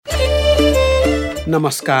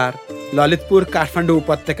नमस्कार। ललितपुर काठमाडौँ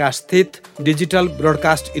उपत्यका स्थित digital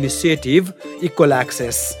broadcast initiative equal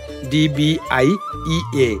access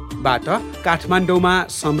DBIEA बाट काठमाडौँमा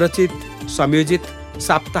संरचित संयोजित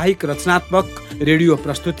साप्ताहिक रचनात्मक रेडियो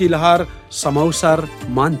प्रस्तुति लहर समौसर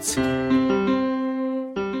मञ्च।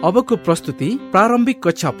 अबको प्रस्तुति प्रारम्भिक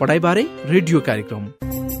कक्षा पढाइबारे रेडियो कार्यक्रम।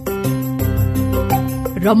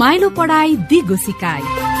 रमाइलो पढाइ दिगो सिकाइ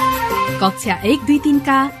कक्षा 1, 2, 3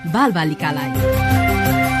 का बालबालिकालाई।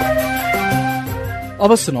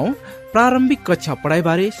 अब सुनौ प्रारम्भिक कक्षा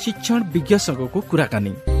पढाइबारे शिक्षण विज्ञसँगको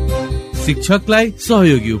कुराकानी। शिक्षकलाई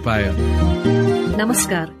सहयोगी उपाय।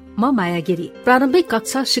 नमस्कार, म माया गिरी। प्रारम्भिक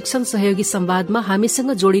कक्षा शिक्षण सहयोगी संवादमा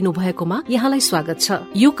हामीसँग जोडिनु भएकोमा यहाँलाई स्वागत छ।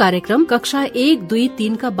 यो कार्यक्रम कक्षा 1, 2,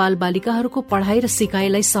 3 का बाल बालिकाहरूको पढ़ाई र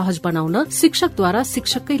सिकाइलाई सहज बनाउन शिक्षकद्वारा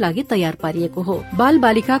शिक्षककै लागि तयार पारिएको हो। बाल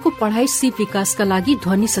बालिकाको पढ़ाई सिप विकासका लागि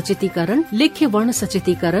ध्वनि सचेतीकरण, लेख्य वर्ण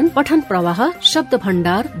सचेतीकरण, पठन प्रवाह, शब्द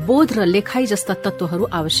भण्डार, बोध र लेखाइ जस्ता तत्वहरू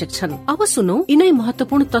आवश्यक छन्। अब सुनौ यिनै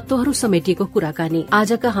महत्वपूर्ण तत्वहरू समेटिएको कुराकानी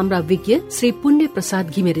आजका हाम्रा विज्ञ श्री पुण्य प्रसाद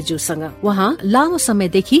घिमिरेज्यूसँग। उहाँ लामो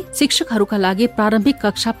समयदेखि शिक्षकहरूका लागि प्रारम्भिक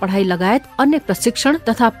कक्षा पढ़ाई लगायत अन्य प्रशिक्षण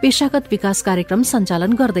तथा पेशागत विकास कार्यक्रम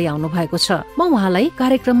सञ्चालन गर्दै आउनु भएको छ। म उहाँलाई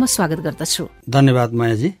कार्यक्रममा स्वागत गर्दछु। धन्यवाद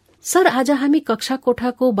मायाजी। सर, आज हामी कक्षा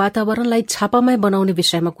कोठाको वातावरणलाई छापामय बनाउने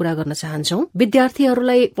विषयमा कुरा गर्न चाहन्छौं।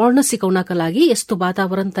 विद्यार्थीहरूलाई पढ्न सिकाउनका लागि यस्तो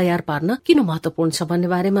वातावरण तयार पार्न किन महत्वपूर्ण छ भन्ने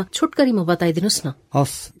बारेमा छोटकरीमा बताइदिनुस् न।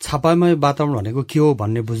 हस्, छापामय वातावरण भनेको के हो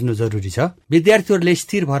भन्ने बुझ्नु जरुरी छ। विद्यार्थीहरूले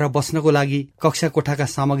स्थिर भएर बस्नको लागि, कक्षा कोठाका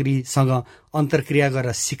सामग्रीसँग अन्तर्क्रिया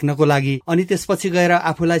गरेर सिक्नको लागि, अनि त्यसपछि गएर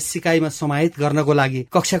आफूलाई सिकाइमा समाहित गर्नको लागि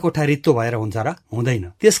कक्षा कोठा रित्तो भएर हुन्छ र हुँदैन।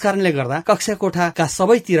 त्यसकारणले गर्दा कक्षा कोठाका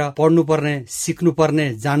सबैतिर पढ्नुपर्ने, सिक्नुपर्ने,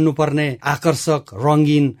 जान्नुपर्ने आकर्षक,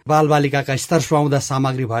 रंगीन, बालबालिकाका स्तर सुहाउँदा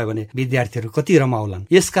सामग्री भयो भने विद्यार्थीहरू कति रमाउलान्।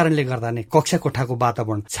 यसकारणले गर्दा नै कक्षा कोठाको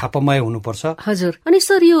वातावरण छापामय हुनुपर्छ। हजुर, अनि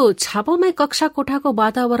सर, यो छापामय कक्षा कोठाको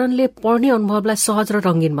वातावरणले पढ्ने अनुभवलाई सहज र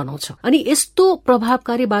रंगीन बनाउँछ। अनि यस्तो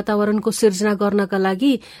प्रभावकारी वातावरणको सिर्जना गर्नका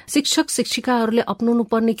लागि शिक्षक शिक्षिकाहरूले अपनाउनु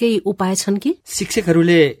पर्ने केही उपाय छन् कि?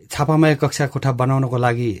 शिक्षकहरूले छापामय कक्षा कोठा बनाउनको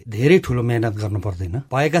लागि धेरै ठूलो मेहनत गर्नु पर्दैन।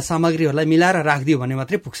 भएका सामग्रीहरूलाई मिलाएर राखिदियो भने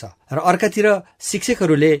मात्रै पुग्छ। र अर्कातिर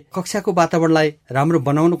शिक्षकहरूले कक्षाको वातावरणलाई राम्रो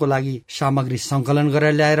बनाउनको लागि सामग्री संकलन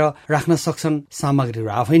गरेर ल्याएर राख्न सक्छन्, सामग्रीहरू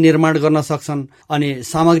आफै निर्माण गर्न सक्छन्, अनि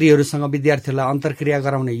सामग्रीहरूसँग विद्यार्थीहरूलाई अन्तर्क्रिया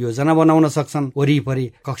गराउने योजना बनाउन सक्छन्। वरिपरि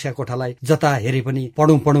कक्षा कोठालाई जता हेरे पनि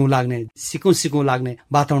पढौं लाग्ने, सिकौं लाग्ने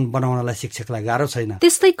वातावरण बनाउनलाई शिक्षकलाई गाह्रो छैन।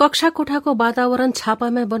 त्यस्तै कक्षा कोठाको वातावरण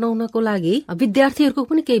छापामा बनाउनको लागि विद्यार्थीहरूको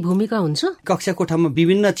पनि केही भूमिका हुन्छ। कक्षा कोठामा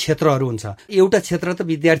विभिन्न क्षेत्रहरू हुन्छ। एउटा क्षेत्र त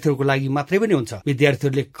विद्यार्थीहरूको लागि मात्रै पनि हुन्छ।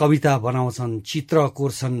 विद्यार्थीहरूले कविता बनाउँछन्, चित्र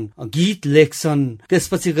कोर्छन्, गीत लेख्छन्,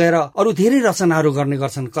 त्यसपछि गएर अरू धेरै रचनाहरू गर्ने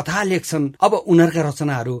गर्छन्, कथा लेख्छन्। अब उनीहरूका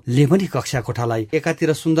रचनाहरूले पनि कक्षा कोठालाई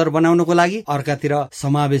एकातिर सुन्दर बनाउनको लागि, अर्कातिर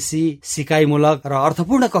समावेशी, सिकाइमूलक र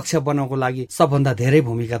अर्थपूर्ण कक्षा बनाउनको लागि सबभन्दा धेरै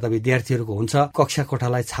भूमिका त विद्यार्थीहरूको हुन्छ। कक्षा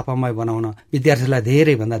कोठालाई छापामय बनाउन विद्यार्थीलाई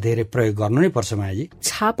धेरै भन्दा धेरै प्रयोग गर्नु नै पर्छ। मायाजी,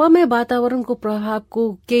 छापामय वातावरणको प्रभावको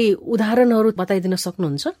केही उदाहरणहरू बताइदिन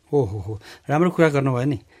सक्नुहुन्छ? हो, राम्रो कुरा गर्नुभयो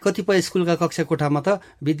नि। कतिपय स्कुलका कक्षा कोठामा त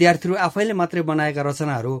विद्यार्थीहरू आफैले मात्रै बनाएका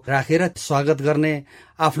रचनाहरू राखेर स्वागत गर्ने,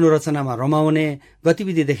 आफ्नो रचनामा रमाउने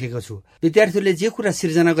गतिविधि देखेको छु। विद्यार्थीहरूले जे कुरा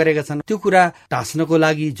सिर्जना गरेका छन् त्यो कुरा टाँस्नको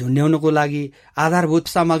लागि, झुन्ड्याउनको लागि आधारभूत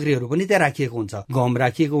सामग्रीहरू पनि त्यहाँ राखिएको हुन्छ। गम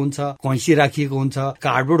राखिएको हुन्छ, कैँची राखिएको हुन्छ,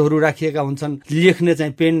 कार्डबोर्डहरू राखिएका हुन्छन्, लेख्ने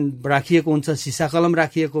चाहिँ पेन राखिएको हुन्छ, सिसा कलम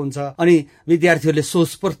राखिएको हुन्छ। अनि विद्यार्थीहरूले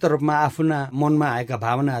सोचपूर्ण रूपमा आफ्ना मनमा आएका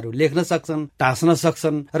भावनाहरू लेख्न सक्छन्, टाँस्न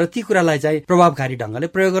सक्छन् र ती कुरालाई चाहिँ प्रभावकारी ढंगले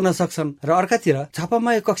प्रयोग गर्न सक्छन्। र अर्कातिर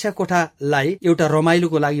छापामय कक्षा कोठालाई एउटा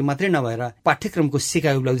रमाइलोको लागि मात्रै नभएर पाठ्यक्रमको सिकाइ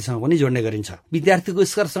उपलब्धिसँग पनि जोड्ने गरिन्छ। विद्यार्थीको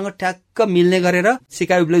स्तरसँग ठ्याक्क मिल्ने गरेर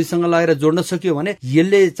सिकाइ उपलब्धिसँग लगेर जोड्न सकियो भने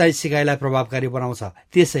यसले चाहिँ सिकाइलाई प्रभावकारी बनाउँछ।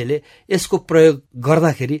 त्यसैले यसको प्रयोग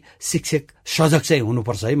गर्दाखेरि शिक्षक सजग चाहिँ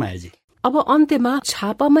हुनुपर्छ है मायाजी। अब अन्त्यमा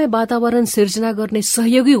छापामय वातावरण सिर्जना गर्ने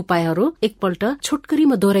सहयोगी उपायहरू एकपल्ट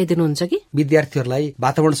छोटकरीमा दोहोऱ्याइदिनुहुन्छ कि? विद्यार्थीहरूलाई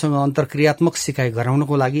वातावरणसँग अन्तर्क्रियात्मक सिकाइ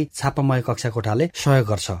गराउनको लागि छापामय कक्षा कोठाले सहयोग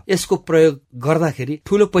गर्छ। यसको प्रयोग गर्दाखेरि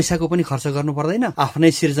ठूलो पैसाको पनि खर्च गर्नु पर्दैन।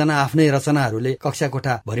 आफ्नै सिर्जना, आफ्नै रचनाहरूले कक्षा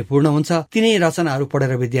कोठा भरिपूर्ण हुन्छ। तिनै रचनाहरू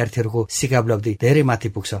पढेर विद्यार्थीहरूको सिकाइ उपलब्धि धेरै माथि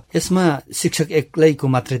पुग्छ। यसमा शिक्षक एक्लैको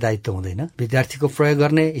मात्रै दायित्व हुँदैन। विद्यार्थीको प्रयोग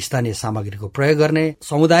गर्ने, स्थानीय सामग्रीको प्रयोग गर्ने,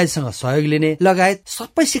 समुदायसँग सहयोग लिने लगायत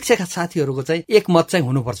सबै शिक्षकका साथीहरूको चाहिँ एकमत चाहिँ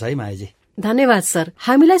हुनुपर्छ है मायाजी। धन्यवाद सर।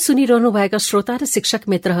 हामीलाई सुनिरहनु भएका श्रोता र शिक्षक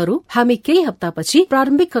मित्रहरू, हामी केही हप्तापछि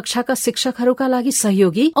प्रारम्भिक कक्षाका शिक्षकहरूका लागि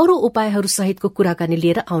सहयोगी अरू उपायहरू सहितको कुराकानी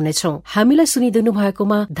लिएर आउनेछौँ। हामीलाई सुनिदिनु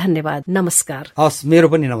भएकोमा धन्यवाद। नमस्कार। हस्, मेरो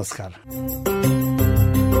पनि नमस्कार।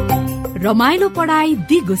 रमाइलो पढाइ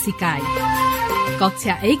दिगो सिकाइ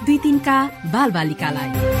कक्षा 1, 2, 3 का बालबालिकालाई।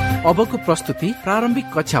 अबको प्रस्तुति प्रारम्भिक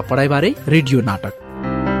कक्षा पढाइबारे रेडियो नाटक।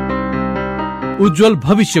 उज्जवल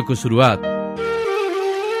भविष्यको सुरुवात।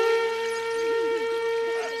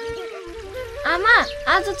 आमा,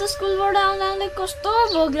 आज त स्कुलबाट आउँदा कस्तो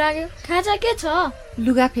भोक लाग्यो। खाजा के छ?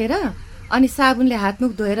 लुगा फेर अनि साबुनले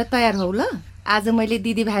हातमुख धोएर तयार हौ ल। आज मैले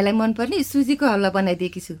दिदी भाइलाई मनपर्ने सुजीको हलुवा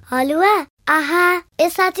बनाइदिएकी छु। हलुवा? आहा, ए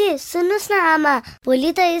साथी सुन्नुस् न आमा,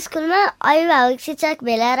 भोलि त स्कुलमा अभिभावक शिक्षक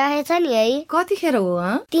भेला रहेछ नि है। कतिखेर हो?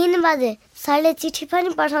 3 बजे। सरले चिठी पनि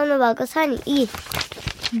पठाउनु भएको छ नि।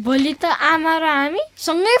 भोलि त आमा र हामी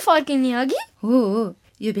सँगै फर्किने अघि हो।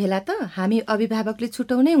 यो भेला त हामी अभिभावकले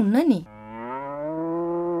छुटाउनै हुन्न नि।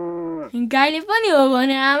 गाली पनि हो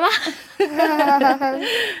भने आमा।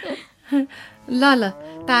 ल ल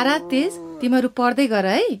तारा तेज, तिमीहरू पढ्दै गर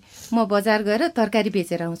है। म बजार गएर तरकारी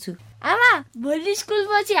बेचेर आउँछु। आमा, भोलि स्कुल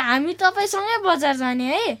पछि हामी तपाईसँगै बजार जाने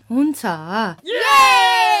है। हुन्छ।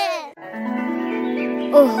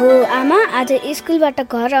 ओहो आमा, आज स्कुलबाट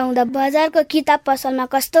घर आउँदा बजारको किताब पसलमा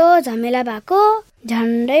कस्तो झमेला भएको।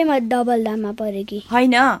 झन्डै म डबल दाममा परे कि।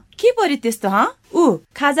 हैन, के पर्यो त्यस्तो?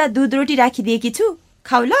 खाजा दुध रोटी राखिदिएकी छु,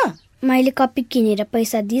 खाऊ ल। मैले कपी किनेर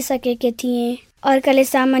पैसा दिइसकेकी थिएँ। अर्काले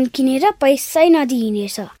सामान किनेर पैसै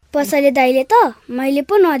नदिइनेछ। पसले दाइले त मैले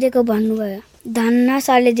पो नदिएको भन्नुभयो। धन्न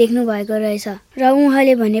सरले देख्नु भएको रहेछ र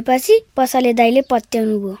उहाँले भनेपछि पसले दाइले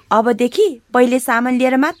पत्याउनु भयो। अबदेखि पहिले सामान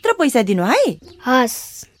लिएर मात्र पैसा दिनु है।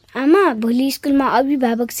 हस् आमा, भोलि स्कुलमा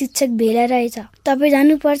अभिभावक शिक्षक भेला रहेछ। तपाईँ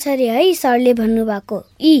जानुपर्छ रे है, सरले भन्नुभएको।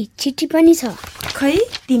 चिठी पनि छ। खै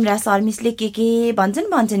तिम्रा सरमिसले के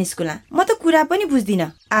भन्छन् स्कुलमा। म त कुरा पनि बुझ्दिन।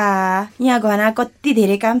 यहाँ घना कति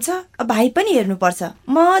धेरै काम छ, भाइ पनि हेर्नु पर्छ।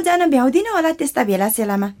 म जान भ्याउँदिन होला त्यस्ता भेला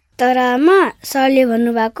सेलामा। तर आमा, सरले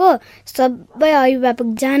भन्नुभएको सबै अभिभावक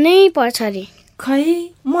जानै पर्छ रे।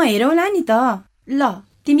 खै म हेरौँला नि त। ल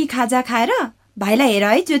तिमी खाजा खाएर भाइलाई हेर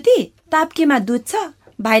है ज्योति। ताप्केमा दुध छ,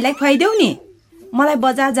 भाइलाई खुवाइदेऊ नि। मलाई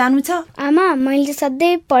बजार जानु छ। आमा, मैले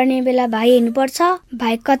सधैँ पढ्ने बेला भाइ हेर्नुपर्छ।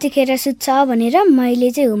 भाइ कतिखेर सुत्छ भनेर मैले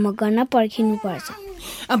चाहिँ होमवर्क गर्न पर्खिनु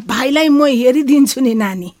पर्छ। भाइलाई म हेरिदिन्छु नि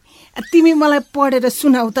नानी। तिमी मलाई पढेर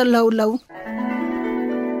सुनाउ त। लौ लौ।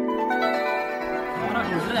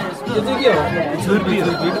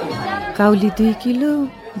 काउली 2 किलो,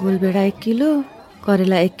 गोलभेडा 1 किलो,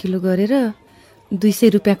 करेला 1 किलो गरेर 200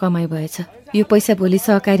 रुपियाँ कमाइ भएछ। यो पैसा भोलि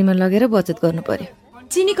सहकारीमा लगेर बचत गर्नु पर्यो।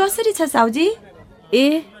 चिनी कसरी छ साउजी?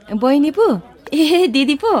 ए बहिनी पो? ए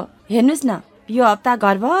दिदी पो? हेर्नुहोस् न, यो हप्ता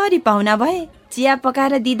घरभरि पाहुना भए। चिया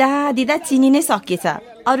पकाएर दिदा चिनी नै सकिएछ।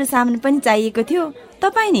 अरू सामान पनि चाहिएको थियो।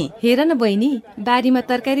 तपाईँ नि? हेर न बहिनी, बारीमा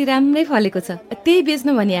तरकारी राम्रै फलेको छ, त्यही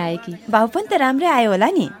बेच्नु भनी आए कि। भाउ पनि त राम्रै आयो होला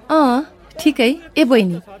नि। ठिकै। ए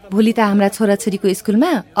बहिनी, भोलि त हाम्रा छोराछोरीको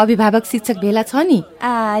स्कुलमा अभिभावक शिक्षक भेला छ नि।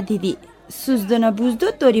 दिदी, सुझ्दो न बुझ्दो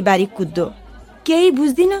तोरी बारी कुद्दो, केही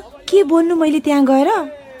बुझ्दिन। के बोल्नु मैले त्यहाँ गएर?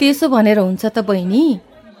 त्यसो भनेर हुन्छ त बहिनी?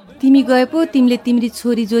 तिमी गए पो तिमीले तिम्री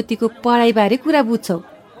छोरी ज्योतिको पढाइ बारे कुरा बुझ्छौ।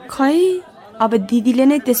 खै अब दिदीले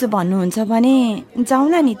नै त्यसो भन्नुहुन्छ भने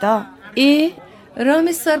जाउँला नि त। ए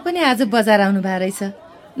रमेश सर पनि आज बजार आउनु भएको रहेछ।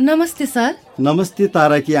 नमस्ते सर। नमस्ते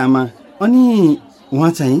ताराकी आमा। अनि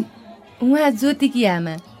उहाँ चाहिँ? उहाँ ज्योतिकी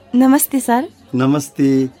आमा। नमस्ते सर। नमस्ते।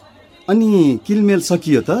 अनि किलमेल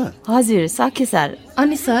सकियो त? हजुर सक्यो सर।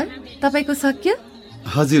 अनि सर तपाईको सक्यो?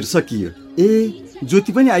 हजुर सकियो। ए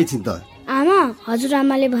ज्योति पनि आइछिन् त? आमा,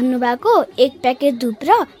 हजुरआमाले भन्नुभएको 1 प्याकेट धुप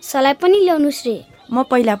र सलाई पनि ल्याउनुस् रे। म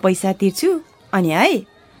पहिला पैसा तिर्छु अनि है।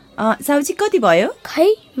 साउजी कति भयो? खै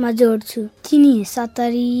म जोड्छु। चिनी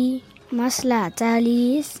 70, मसला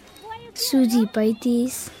 40, सुजी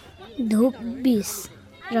 35, धुप 20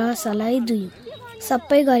 र सलाई 2,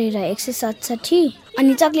 सबै गरेर 167।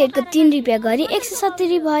 अनि चक्लेटको 3 रुपियाँ गरी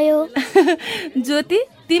 170 भयो। ज्योति,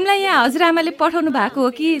 तिमीलाई यहाँ हजुरआमाले पठाउनु भएको हो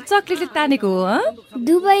कि चक्लेटले तानेको हो?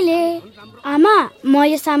 दुवैले। आमा, म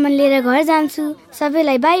यो सामान लिएर घर जान्छु।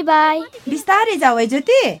 सबैलाई बाई बाई। बिस्तारै जाऊ है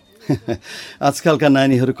ज्योति। आजकलका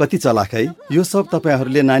नानीहरू कति चलाक है। यो सब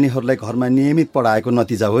तपाईहरूले नानीहरूलाई घरमा नियमित पढाएको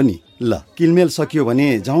नतिजा हो नि। ल किलमेल सकियो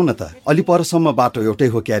भने जाउँ न त। अलि परसम्म बाटो एउटै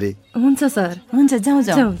हो क्यारे। हुन्छ सर। हुन्छ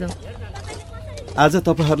जाउँ। आज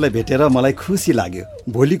तपाईहरूलाई भेटेर मलाई खुसी लाग्यो।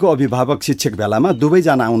 भोलिको अभिभावक शिक्षक भेलामा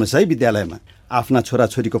दुवैजना आउनुहोस् है विद्यालयमा। आफ्ना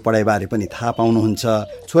छोराछोरीको पढाइबारे पनि थाहा पाउनुहुन्छ।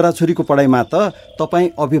 छोराछोरीको पढाइमा त तपाईँ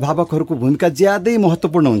अभिभावकहरूको भूमिका ज्यादै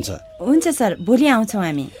महत्त्वपूर्ण हुन्छ। हुन्छ सर, भोलि आउँछौँ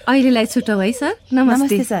हामी। अहिलेलाई छुटौ है सर।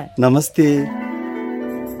 नमस्ते सर। नमस्ते।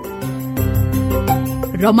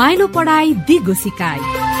 रमाइलो पढाइ दिगो सिकाइ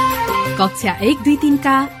कक्षा 1, 2, 3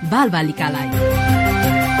 का बालबालिकालाई।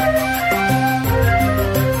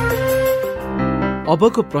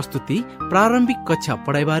 अबको प्रस्तुति प्रारम्भिक कक्षा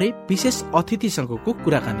पढाइबारे विशेष अतिथिसँगको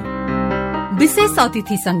कुराकानी। विशेष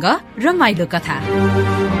अतिथिसँग रमाइलो कथा।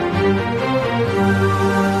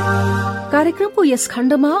 कार्यक्रमको यस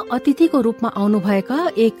खण्डमा अतिथिको रूपमा आउनुभएका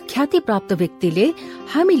एक ख्याति प्राप्त व्यक्तिले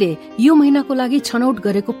हामीले यो महिनाको लागि छनौट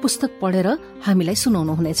गरेको पुस्तक पढेर हामीलाई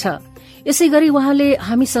सुनाउनुहुनेछ। यसै गरी उहाँले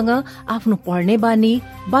हामीसँग आफ्नो पढ्ने बानी,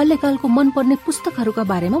 बाल्यकालको मनपर्ने पुस्तकहरूका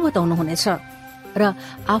बारेमा बताउनुहुनेछ र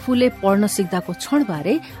आफूले पढ्न सिक्दाको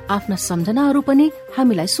क्षणबारे आफ्ना सम्झनाहरू पनि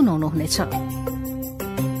हामीलाई सुनाउनुहुनेछ।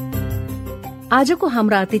 आजको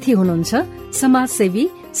हाम्रा अतिथि हुनुहुन्छ समाजसेवी,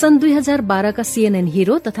 सन् 2012 का सीएनएन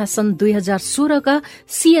हिरो तथा सन् 2016 का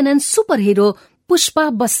CNN superhero Pushpa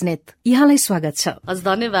Basnet. यहाँलाई स्वागत छ। हजुर,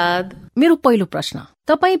 धन्यवाद। मेरो पहिलो प्रश्न,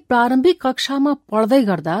 तपाई प्रारम्भिक कक्षामा पढ्दै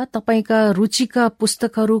गर्दा तपाईका रुचिका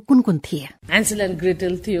पुस्तकहरू कुन कुन थिए? ह्यान्सेल एन्ड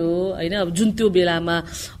ग्रेटेल थियो हैन, अब जुन त्यो बेलामा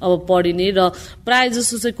अब पढिने र प्राय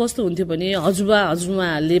जसो चाहिँ कस्तो हुन्थ्यो भने हजुरबा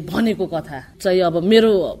हजुरमाले भनेको कथा चाहिँ अब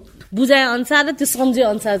मेरो बुझाइ अनुसार र त्यो सम्झे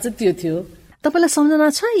अनुसार चाहिँ त्यो थियो। तपाईलाई सम्झना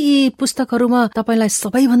छ यी पुस्तकहरूमा तपाईलाई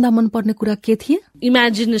सबैभन्दा मनपर्ने कुरा के थिए?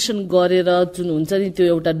 इमेजिनेसन गरेर जुन हुन्छ नि त्यो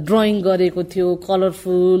एउटा ड्रइङ गरेको थियो,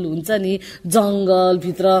 कलरफुल हुन्छ नि जंगल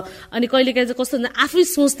भित्र, अनि कहिलेकाहीँ चाहिँ कस्तो हुन्छ आफै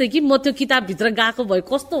सोच्थे कि म त्यो किताब भित्र गएको भए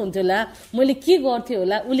कस्तो हुन्थ्यो होला, मैले के गर्थेँ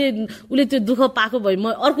होला, उले त्यो दुःख पाएको भए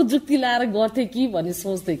म अर्को जुक्ति लाएर गर्थेँ कि भन्ने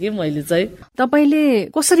सोच्थे कि मैले चाहिँ।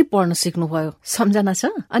 तपाईले कसरी पढ्न सिक्नुभयो, सम्झना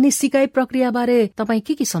छ? अनि सिकाइ प्रक्रिया बारे तपाई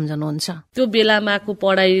के सम्झनुहुन्छ? त्यो बेलामाको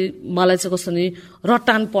पढाइ मलाई चाहिँ कस्तो नि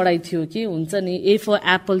रटान पढाइ थियो कि हुन्छ नि, ए फर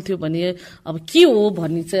एप्पल थियो भने अब के हो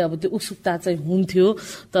भन्ने चाहिँ अब त्यो उत्सुकता चाहिँ हुन्थ्यो,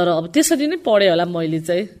 तर अब त्यसरी नै पढे होला मैले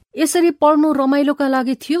चाहिँ। यसरी पढ्नु रमाइलोका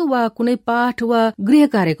लागि थियो वा कुनै पाठ वा गृह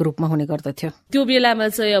कार्यको रूपमा हुने गर्दथ्यो? त्यो बेलामा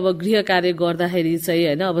चाहिँ अब गृह कार्य गर्दाखेरि चाहिँ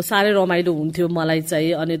हैन अब साह्रै रमाइलो हुन्थ्यो मलाई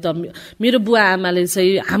चाहिँ। अनि त मेरो बुवा आमाले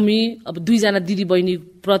चाहिँ हामी अब दुईजना दिदी बहिनी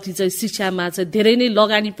प्रति चाहिँ शिक्षामा चाहिँ धेरै नै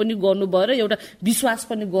लगानी पनि गर्नुभयो र एउटा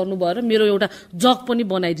विश्वास पनि गर्नुभयो र मेरो एउटा जग पनि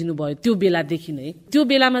बनाइदिनु भयो त्यो बेलादेखि नै। त्यो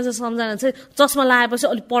बेलामा चाहिँ सम्झना चाहिँ चस्मा लगाएपछि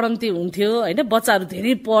अलिक पढन्ते हुन्थ्यो हैन, बच्चाहरू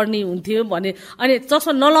धेरै पढ्ने हुन्थ्यो भने, अनि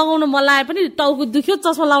चस्मा नलगाउन मन लागे पनि टाउको दुख्यो,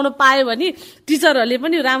 चस्मा लगाउन पायो भने टिचरहरूले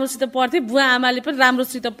पनि राम्रोसित पढ्थे, बुवा आमाले पनि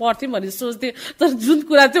राम्रोसित पढ्थे भन्ने सोच्थे, तर जुन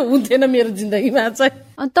कुरा चाहिँ हुन्थेन मेरो जिन्दगीमा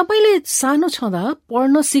चाहिँ। तपाईले सानो छँदा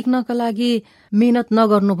पढ्न सिक्नका लागि मेहनत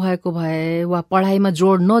नगर्नु भएको भए वा पढाइमा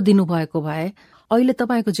जोड नदिनु भएको भए अहिले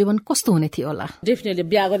तपाईको जीवन कस्तो हुने थियो होला? डेफिनेटली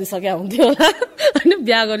बिहा गरिसकेका हुन्थ्यो होला हैन,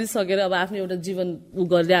 बिहा गरिसकेर अब आफ्नो एउटा जीवन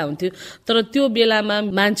गर्दै हुन्थ्यो। तर त्यो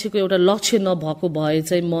बेलामा मान्छेको एउटा लक्ष्य नभएको भए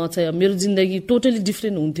चाहिँ म चाहिँ मेरो जिन्दगी टोटली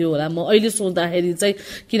डिफरेन्ट हुन्थ्यो होला। म अहिले सोच्दाखेरि चाहिँ,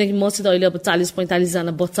 किनकि मसित अहिले अब 40-45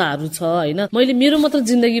 जना बच्चाहरू छ हैन, मैले मेरो मात्र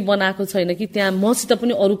जिन्दगी बनाएको छैन कि त्यहाँ मसित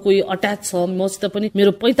पनि अरू कोही अट्याच छ, मसित पनि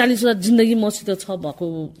मेरो 45वटा जिन्दगी मसित छ भएको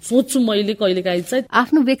सोच्छु मैले कहिलेकाहीँ चाहिँ।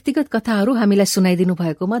 आफ्नो व्यक्तिगत कथाहरू हामीलाई सुनाइदिनु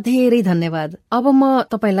भएकोमा धेरै धन्यवाद। अब म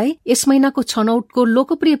तपाईलाई यस महिनाको छनौटको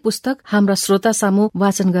लोकप्रिय पुस्तक हाम्रा श्रोता सामु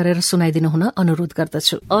वाचन गरेर सुनाइदिनु हुन अनुरोध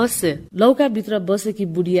गर्दछु। अवश्य। लौकाभित्र बसेकी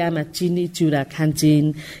बुढी आमा चिनी चिउरा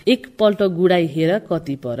खान्छिन्, एकपल्ट गुडाई हेर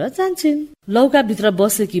कति पर जान्छिन्। लौकाभित्र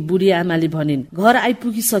बसेकी बुढी आमाले भनिन्, घर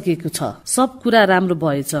आइपुगिसकेको छ, सब कुरा राम्रो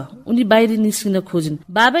भएछ। उनी बाहिर निस्किन खोजिन्।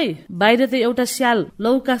 बाबै, बाहिर त एउटा स्याल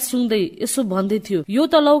लौका सुँग्दै यसो भन्दै थियो, यो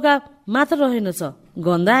त लौका मात्र रहेनछ,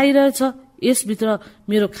 गन्ध आइरहेछ, यसभित्र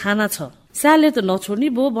मेरो खाना छ। स्यालले त नछोड्ने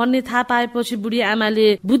भो भन्ने थाहा पाएपछि बुढी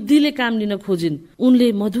आमाले बुद्धिले काम लिन खोजिन्। उनले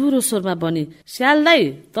मधुरो स्वरमा भने, स्याल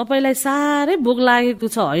दाइ, तपाईलाई साह्रै भोक लागेको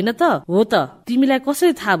छ होइन त? हो त, तिमीलाई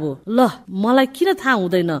कसरी थाहा भो? ल, मलाई किन थाहा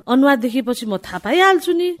हुँदैन? अनुहार देखेपछि म थाहा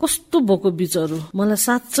पाइहाल्छु नि। कस्तो भोको बिचरो, मलाई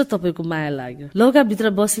साँच्चै तपाईँको माया लाग्यो।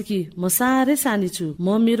 लौकाभित्र बसेकी म साह्रै सानी छु,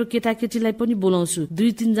 म मेरो केटाकेटीलाई पनि बोलाउँछु,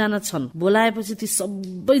 2-3 जना छन्, बोलाएपछि ती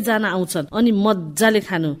सबैजना आउँछन्, अनि मजाले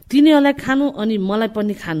खानु, तिनीहरूलाई खानु अनि मलाई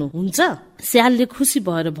पनि खानु, हुन्छ? स्यालले खुसी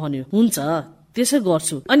भएर भन्यो, हुन्छ, त्यसै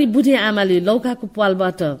गर्छु। अनि बुढी आमाले लौकाको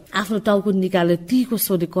पालबाट आफ्नो टाउको निकालेर तीको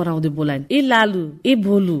स्वरले कराउँदै बोलाइन्, ए लालु, ए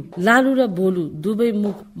भोलु। लालु र भोलु दुवै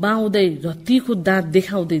मुख बाउँदै र तीको दाँत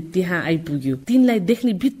देखाउँदै त्यहाँ आइपुग्यो। तिनलाई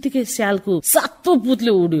देख्ने बित्तिकै स्यालको सातो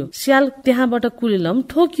पुतले उड्यो। स्याल त्यहाँबाट कुलेलम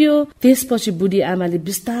ठोकियो। त्यसपछि बुढी आमाले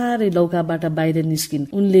बिस्तारै लौकाबाट बाहिर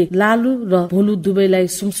निस्किन्। उनले लालु र भोलु दुवैलाई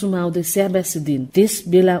सुमसुमाउँदै स्याबासी दिन्। त्यस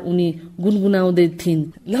बेला उनी गुनगुनाउँदै थिइन्।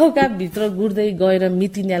 लौका भित्र गुड्दै गएर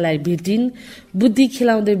मितिनालाई भेटिन्। बुद्धि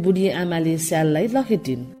खिलाउँदै बुढी आमाले स्याललाई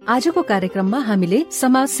लखेटिन्। आजको कार्यक्रममा हामीले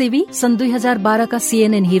समाजसेवी, सन् 2012 का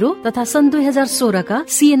सीएनएन हिरो तथा सन् 2016 का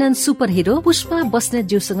CNN superhero Pushpa Basnet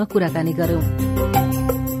ज्यूसँग कुराकानी गर्यौं।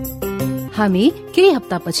 हामी केही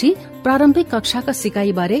हप्तापछि प्रारम्भिक कक्षाका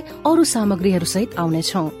सिकाइ बारे अरू सामग्रीहरू सहित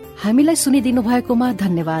आउनेछौं। हामीलाई सुनिदिनु भएकोमा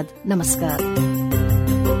धन्यवाद। नमस्कार।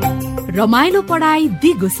 रमाइलो पढाइ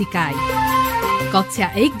दिगो सिकाइ, कक्षा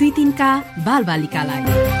 1, 2, 3 का बाल बालिकालाई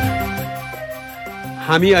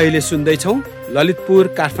हामी अहिले सुन्दैछौँ ललितपुर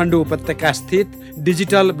काठमाडौँ उपत्यका स्थित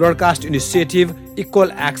digital broadcast initiative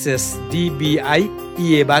equal access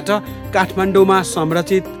DBI-EA-बाट काठमाडौँमा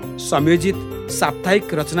संरचित संयोजित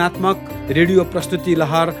साप्ताहिक रचनात्मक रेडियो प्रस्तुति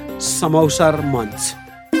लहर समौसर मञ्च।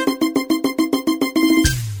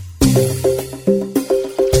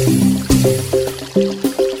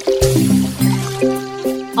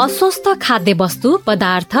 अस्वस्थ खाद्य वस्तु,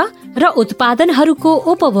 पदार्थ र उत्पादनहरूको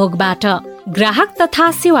उपभोगबाट ग्राहक तथा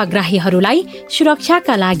सेवाग्राहीहरूलाई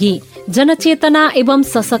सुरक्षाका लागि जनचेतना एवं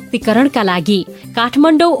सशक्तिकरणका लागि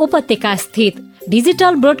काठमाडौँ उपत्यका स्थित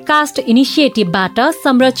डिजिटल ब्रोडकास्ट इनिसिएटिभबाट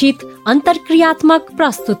संरचित अन्तर्क्रियात्मक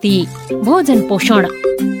प्रस्तुति भोजन पोषण।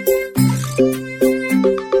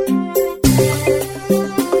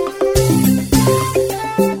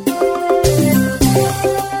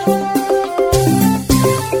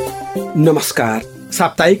 नमस्कार।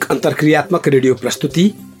 साप्ताहिक अन्तर्क्रियात्मक रेडियो प्रस्तुति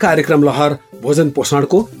कार्यक्रम लहर भोजन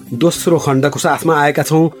पोषणको दोस्रो खण्डको साथमा आएका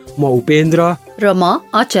छौँ। म उपेन्द्र र म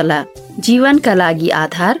अचला। जीवनका लागि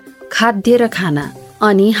आधार खाद्य र खाना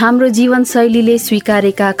अनि हाम्रो जीवनशैलीले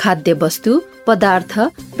स्वीकारेका खाद्य वस्तु, पदार्थ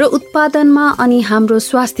र उत्पादनमा अनि हाम्रो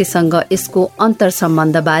स्वास्थ्यसँग यसको अन्तर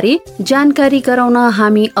सम्बन्ध बारे जानकारी गराउन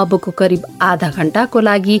हामी अबको करिब आधा घण्टाको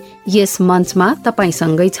लागि यस मञ्चमा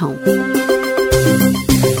तपाईसँगै छौँ।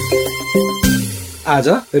 आज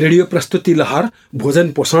रेडियो प्रस्तुति लहर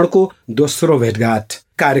भोजन पोषणको दोस्रो भेटघाट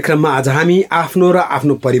कार्यक्रममा आज हामी आफ्नो र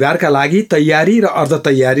आफ्नो परिवारका लागि तयारी र अर्ध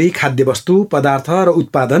तयारी खाद्य वस्तु, पदार्थ र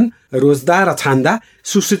उत्पादन रोज्दा र छान्दा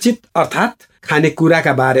सुसूचित अर्थात्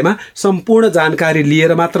खानेकुराका बारेमा सम्पूर्ण जानकारी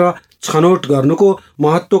लिएर मात्र छनौट गर्नुको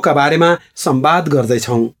महत्त्वका बारेमा संवाद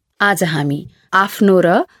गर्दैछौँ। आज हामी आफ्नो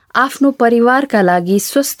र आफ्नो परिवारका लागि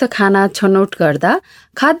स्वस्थ खाना छनौट गर्दा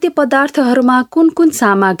खाद्य पदार्थहरूमा कुन कुन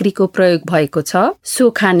सामग्रीको प्रयोग भएको छ, सो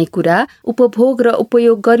खानेकुरा उपभोग र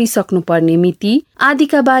उपयोग गरिसक्नुपर्ने मिति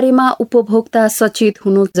आदिका बारेमा उपभोक्ता सचेत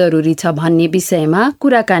हुनु जरुरी छ भन्ने विषयमा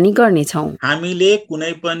कुराकानी गर्नेछौँ। हामीले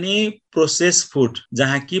कुनै पनि प्रोसेस फुड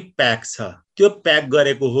जहाँ कि प्याक छ त्यो प्याक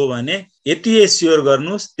गरेको हो भने यति एस्योर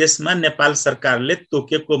गर्नुस् त्यसमा नेपाल सरकारले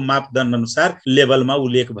तोकेको मापदण्ड अनुसार लेभलमा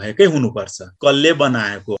उल्लेख भएकै हुनुपर्छ। कसले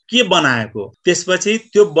बनाएको, के बनाएको, त्यसपछि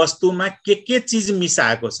त्यो वस्तुमा के चीज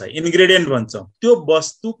मिसाएको छ, इन्ग्रेडियन्ट भन्छौँ, त्यो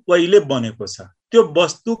वस्तु कहिले बनेको छ, त्यो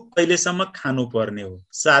वस्तु कहिलेसम्म खानु पर्ने हो,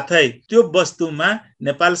 साथै त्यो वस्तुमा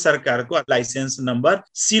नेपाल सरकारको लाइसेन्स नम्बर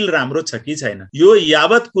सिल राम्रो छ कि छैन। यो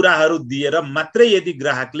यावत कुराहरू दिएर मात्रै यदि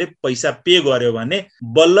ग्राहकले पैसा पे गर्यो भने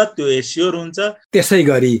बल्ल त्यो एस्योर हुन्छ। त्यसै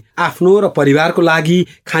गरी आफ्नो र परिवारको लागि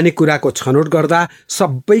खानेकुराको छनौट गर्दा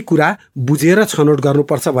सबै कुरा बुझेर छनौट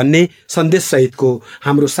गर्नुपर्छ भन्ने सन्देश सहितको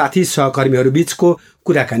हाम्रो साथी सहकर्मीहरू बीचको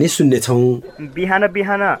कुराकानी सुन्नेछौँ। बिहान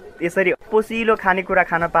बिहान यसरी पोसिलो खानेकुरा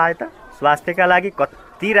खान पाए त स्वास्थ्यका लागि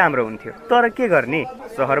कति राम्रो हुन्थ्यो, तर के गर्ने,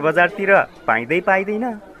 सहर बजारतिर पाइँदैन।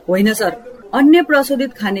 होइन सर, अन्य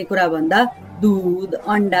प्रशोधित खानेकुरा भन्दा दूध,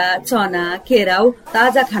 अन्डा, चना, केराउ,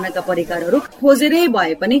 ताजा खानाका परिकारहरू खोजेरै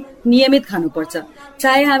भए पनि नियमित खानुपर्छ,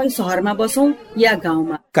 चाहे हामी सहरमा बसौं या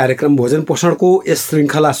गाउँमा। कार्यक्रम भोजन पोषणको यस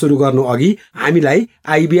श्रृङ्खला सुरु गर्नु अघि हामीलाई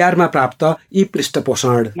आइबिआरमा प्राप्त यी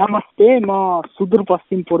पृष्ठपोषण। नमस्ते, म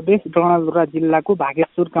सुदूरपश्चिम प्रदेश डडेलधुरा जिल्लाको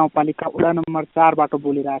भागेश्वर गाउँपालिका वडा नम्बर 4बाट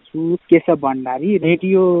बोलिरहेको छु। केशव भण्डारी।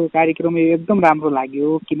 रेडियो कार्यक्रम एकदम राम्रो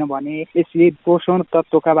लाग्यो किनभने यसले पोषण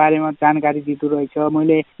तत्त्वका बारेमा जानकारी दिँदो रहेछ।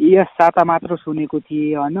 मैले यस साता मात्र सुनेको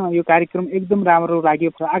थिएँ होइन। यो कार्यक्रम एकदम राम्रो लाग्यो।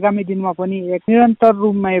 आगामी दिनमा पनि एक निरन्तर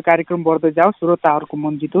रूपमा यो कार्यक्रम बढ्दै जाओस्, श्रोताहरूको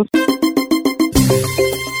मन जितोस्।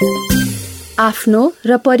 आफ्नो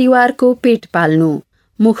र परिवारको पेट पाल्नु,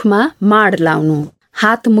 मुखमा माड लाउनु,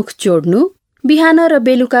 हात मुख जोड्नु, बिहान र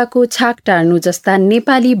बेलुकाको छाक टार्नु जस्ता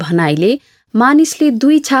नेपाली भनाइले मानिसले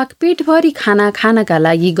 2 छाक पेटभरि खाना खानका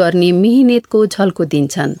लागि गर्ने मिहिनेतको झल्को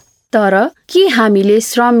दिन्छन्। तर के हामीले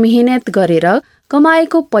श्रम मिहिनेत गरेर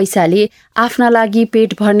कमाएको पैसाले आफ्ना लागि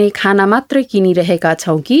पेट भर्ने खाना मात्र किनिरहेका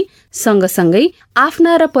छौँ कि सँगसँगै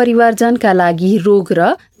आफ्ना र परिवारजनका लागि रोग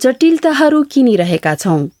र जटिलताहरू किनिरहेका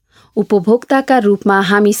छौँ? उपभोक्ताका रूपमा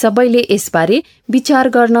हामी सबैले यसबारे विचार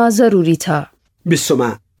गर्न जरुरी छ। विश्वमा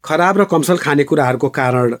खराब र कमसल खानेकुराहरूको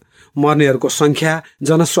कारण मर्नेहरूको संख्या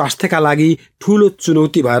जनस्वास्थ्यका लागि ठूलो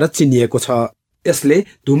चुनौती भएर चिनिएको छ। यसले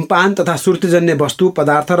धूमपान तथा सुर्तीजन्य वस्तु,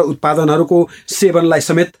 पदार्थ र उत्पादनहरूको सेवनलाई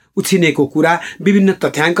समेत उछिनेको कुरा विभिन्न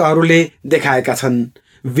तथ्याङ्कहरूले देखाएका छन्।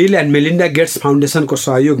 बिल एन्ड मेलिन्डा गेट्स फाउन्डेसनको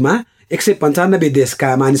सहयोगमा 195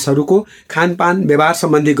 देशका मानिसहरूको खानपान व्यवहार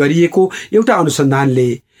सम्बन्धी गरिएको एउटा अनुसन्धानले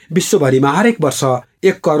विश्वभरिमा हरेक वर्ष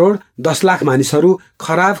 1 करोड 10 लाख मानिसहरू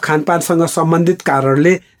खराब खानपानसँग सम्बन्धित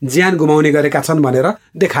कारणले ज्यान गुमाउने गरेका छन् भनेर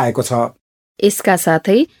देखाएको छ। यसका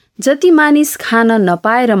साथै जति मानिस खान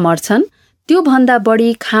नपाएर मर्छन् त्यो भन्दा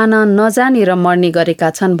बढी खान नजानेर मर्ने गरेका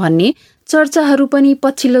छन् भन्ने चर्चाहरू पनि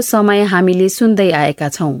पछिल्लो समय हामीले सुन्दै आएका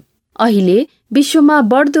छौं। अहिले विश्वमा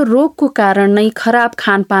बढ्दो रोगको कारण नै खराब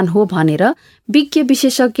खानपान हो भनेर विज्ञ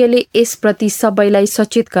विशेषज्ञले यसप्रति सबैलाई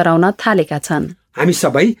सचेत गराउन थालेका छन्। हामी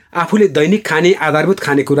सबै आफूले दैनिक खाने आधारभूत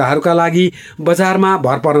खानेकुराहरूका लागि बजारमा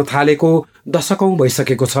भर पर्न थालेको दशकौं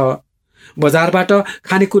भइसकेको छ। बजारबाट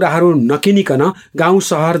खानेकुराहरू नकिनिकन गाउँ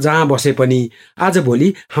सहर जहाँ बसे पनि आजभोलि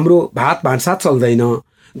हाम्रो भात भान्सा चल्दैन।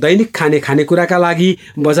 दैनिक खानेकुराका लागि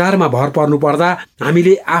बजारमा भर पर्नु पर्दा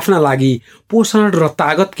हामीले आफ्ना लागि पोषण र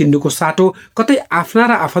तागत किन्नुको साटो कतै आफ्ना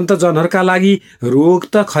र आफन्तजनहरूका लागि रोग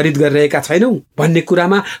त खरिद गरिरहेका छैनौं भन्ने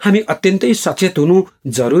कुरामा हामी अत्यन्तै सचेत हुनु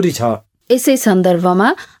जरुरी छ। यसै सन्दर्भमा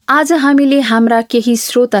आज हामीले हाम्रा केही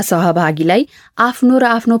श्रोता सहभागीलाई आफ्नो र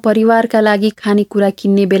आफ्नो परिवारका लागि खानेकुरा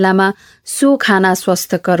किन्ने बेलामा सो खाना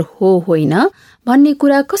स्वस्थकर हो होइन भन्ने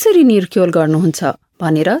कुरा कसरी निर्क्योल गर्नुहुन्छ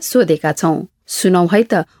भनेर सोधेका छौं। सुनौ है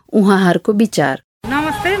त उहाँहरूको विचार।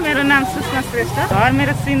 नमस्ते, मेरो नाम सुषमा श्रेष्ठ। घर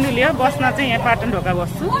मेरो सिन्धुली हो, बस्न चाहिँ यहाँ पाटन ढोका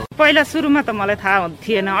बस्छु। पहिला सुरुमा त मलाई थाहा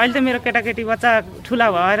थिएन, अहिले त मेरो केटाकेटी बच्चा ठुला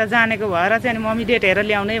भएर जानेको भएर चाहिँ मम्मी डेट हेरेर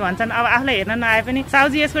ल्याउनै भन्छन्। अब आफूलाई हेर्न नआए पनि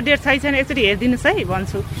साउजी यसको डेट छैन एकचोटि हेरिदिनुहोस् है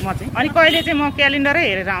भन्छु म चाहिँ। अनि कहिले चाहिँ म क्यालेन्डरै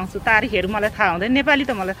हेरेर आउँछु, तारिखहरू मलाई थाहा हुँदैन, नेपाली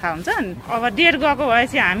त मलाई थाहा हुन्छ। अब डेट गएको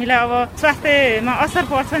भएपछि हामीलाई अब स्वास्थ्यमा असर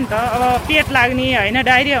पर्छ नि त। अब पेट लाग्ने होइन,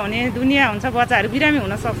 डायरिया हुने दुनियाँ हुन्छ, बच्चाहरू बिरामी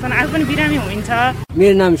हुन सक्छन्, आफू पनि बिरामी हुन्छ।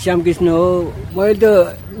 मेरो नाम श्यामकृष्ण हो। मैले त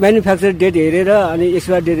म्यानुफ्याक्चर डेट हेरेर अनि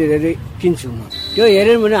एक्सपायर डेट हेरेर किन्छु म। त्यो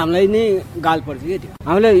हेरेर भने हामीलाई नै गाल पर्छ कि त्यो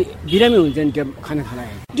हामीलाई बिरामी हुन्छ नि त्यो खाना खाँदा।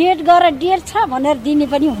 डेट गरेर डेट छ भनेर दिने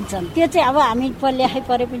पनि हुन्छन्, त्यो चाहिँ अब हामी लेखाइ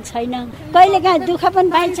परे पनि छैन। कहिले काहीँ दुःख पनि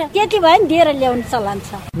पाइन्छ, त्यति भयो नि दिएर ल्याउने चलन छ।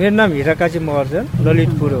 मेरो नाम हिराकाजी महर्जन,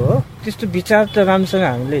 ललितपुर हो। त्यस्तो विचार त राम्रोसँग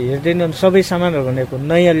हामीले हेर्दैनौँ। सबै सामानहरू भनेको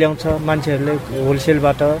नयाँ ल्याउँछ मान्छेहरूले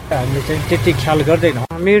होलसेलबाट, हामीले चाहिँ त्यति ख्याल गर्दैनौँ।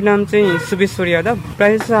 मेरो नाम चाहिँ सुबेश्वर यादव।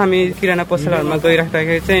 प्रायः जस्तो हामी किराना पसलहरूमा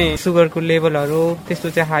गइराख्दाखेरि चाहिँ सुगरको लेभलहरू, त्यस्तो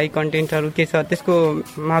चाहिँ हाई कन्टेन्टहरू के छ, त्यसको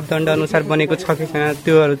मापदण्ड अनुसार बनेको छ कि छैन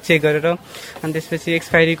त्योहरू चेक गरेर अनि त्यसपछि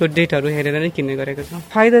एक्सपायरीको डेटहरू हेरेर नै किन्ने गरेको छ।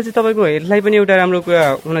 फाइदा चाहिँ तपाईँको हेल्थलाई पनि एउटा राम्रो कुरा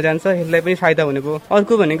हुन जान्छ, हेल्थलाई पनि फाइदा हुने भयो।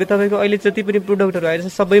 अर्को भनेको तपाईँको अहिले जति पनि प्रोडक्टहरू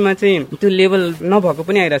आइरहेछ सबैमा चाहिँ त्यो लेभल नभएको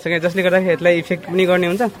पनि आइरहेछ क्या, जसले गर्दाखेरि हेल्थलाई इफेक्ट पनि गर्ने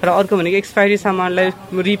हुन्छ। र अर्को भनेको एक्सपायरी सामानलाई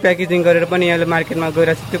रिप्याकेजिङ गरेर पनि अहिले मार्केटमा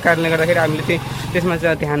गइरहेछ, त्यो कारणले गर्दाखेरि हामीले चाहिँ त्यसमा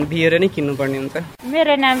चाहिँ ध्यान दिएर नै किन्नुपर्ने हुन्छ।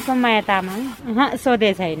 मेरो नाम सोमाया तामाङ।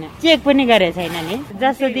 सोधे छैन, चेक पनि गरे छैन नि,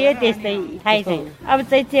 जस्तो दिए त्यस्तै, थाहै छैन। अब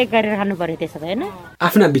चाहिँ चेक गरेर खानु पर्यो, त्यसो भएन।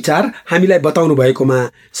 आफ्ना विचार हामीलाई बताउनु भएकोमा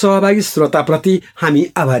सहभागी श्रोताप्रति हामी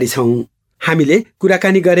आभारी छौं। हामीले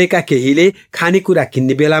कुराकानी गरेका केहीले खानेकुरा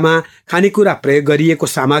किन्ने बेलामा खानेकुरा प्रयोग गरिएको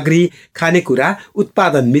सामग्री, खानेकुरा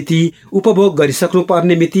उत्पादन मिति, उपभोग गरिसक्नु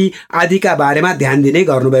पर्ने मिति आदिका बारेमा ध्यान दिने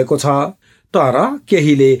गर्नुभएको छ। तर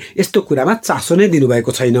केहीले यस्तो कुरामा चासो नै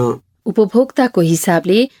दिनुभएको छैन। उपभोक्ताको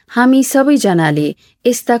हिसाबले हामी सबैजनाले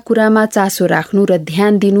यस्ता कुरामा चासो राख्नु र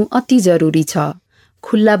ध्यान दिनु अति जरुरी छ।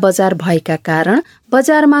 खुल्ला बजार भएका कारण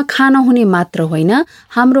बजारमा खान हुने मात्र होइन,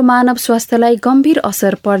 हाम्रो मानव स्वास्थ्यलाई गम्भीर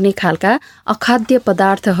असर पर्ने खालका अखाद्य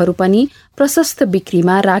पदार्थहरू पनि प्रशस्त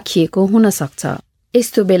बिक्रीमा राखिएको हुन सक्छ।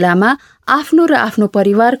 यस्तो बेलामा आफ्नो र आफ्नो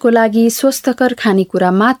परिवारको लागि स्वस्थकर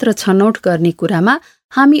खानेकुरा मात्र छनौट गर्ने कुरामा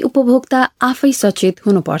हामी उपभोक्ता आफै सचेत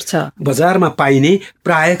हुनुपर्छ। बजारमा पाइने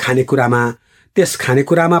प्राय खानेकुरामा त्यस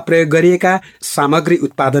खानेकुरामा प्रयोग गरिएका सामग्री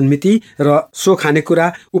उत्पादन मिति र सो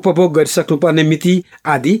खानेकुरा उपभोग गरिसक्नुपर्ने मिति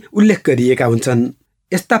आदि उल्लेख गरिएका हुन्छन्।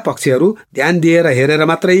 यस्ता पक्षहरू ध्यान दिएर हेरेर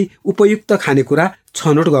मात्रै उपयुक्त खानेकुरा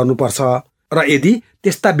छनौट गर्नुपर्छ र यदि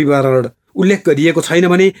त्यस्ता विवरण उल्लेख गरिएको छैन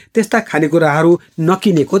भने त्यस्ता खानेकुराहरू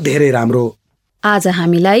नकिनेको धेरै राम्रो। आज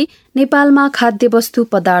हामीलाई नेपालमा खाद्य वस्तु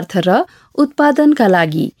पदार्थ र उत्पादनका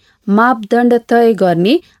लागि मापदण्ड तय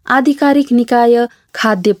गर्ने आधिकारिक निकाय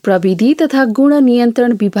खाद्य प्रविधि तथा गुण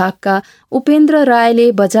नियन्त्रण विभागका उपेन्द्र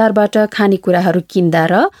रायले बजारबाट खानेकुराहरू किन्दा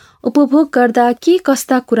र उपभोग गर्दा के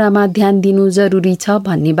कस्ता कुरामा ध्यान दिनु जरुरी छ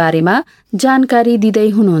भन्ने बारेमा जानकारी दिँदै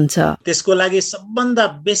हुनुहुन्छ। त्यसको लागि सबभन्दा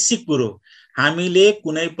बेसिक कुरो हामीले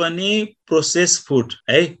कुनै पनि प्रोसेस फुड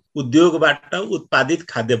है उद्योगबाट उत्पादित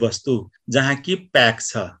खाद्य वस्तु जहाँ कि प्याक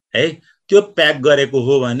छ है, त्यो प्याक गरेको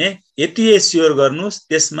हो भने यति एस्योर गर्नुस्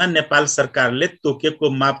त्यसमा नेपाल सरकारले तोकेको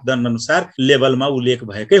मापदण्ड अनुसार लेभलमा उल्लेख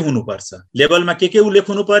भएकै हुनुपर्छ। लेभलमा के उल्लेख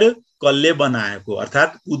हुनु पर्यो? कसले बनाएको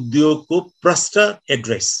अर्थात् उद्योगको प्रष्ट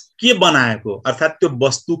एड्रेस, के बनाएको अर्थात् त्यो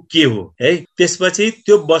वस्तु के हो है, त्यसपछि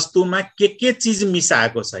त्यो वस्तुमा के चीज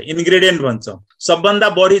मिसाएको छ, इन्ग्रेडियन्ट भन्छौँ। सबभन्दा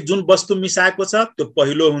बढी जुन वस्तु मिसाएको छ त्यो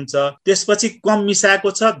पहिलो हुन्छ, त्यसपछि कम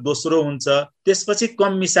मिसाएको छ दोस्रो हुन्छ, त्यसपछि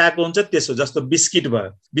कम मिसाएको हुन्छ त्यसो जस्तो बिस्किट भयो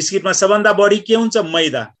बिस्किटमा सबभन्दा बढी के हुन्छ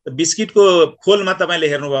मैदा बिस्किटको खोलमा तपाईले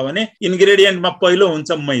हेर्नुभयो भने इन्ग्रेडियन्टमा पहिलो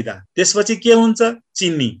हुन्छ मैदा त्यसपछि के हुन्छ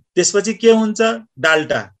चिनी त्यसपछि के हुन्छ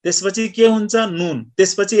डाल्टा त्यसपछि के हुन्छ नुन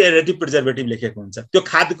त्यसपछि एडिटिभ प्रिजर्भेटिभ लेखेको हुन्छ त्यो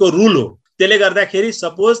खाद्यको रुल हो त्यसले गर्दाखेरि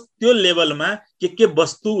सपोज त्यो लेभलमा के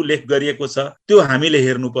वस्तु उल्लेख गरिएको छ त्यो हामीले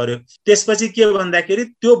हेर्नु पर्यो त्यसपछि के भन्दाखेरि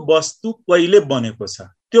त्यो वस्तु कहिले बनेको छ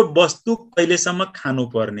त्यो वस्तु कहिलेसम्म खानु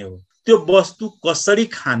पर्ने हो त्यो वस्तु कसरी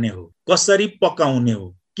खाने हो कसरी पकाउने हो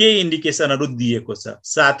के इन्डिकेसनहरू दिएको छ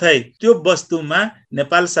साथै त्यो वस्तुमा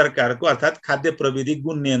नेपाल सरकारको अर्थात खाद्य प्रविधि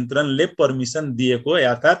गुण नियन्त्रणले पर्मिसन दिएको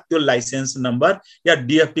अर्थात त्यो लाइसेन्स नम्बर या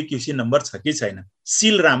DFPQC नम्बर छ कि छैन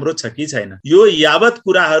सिल राम्रो छ कि छैन यो यावत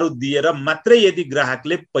कुराहरू दिएर मात्रै यदि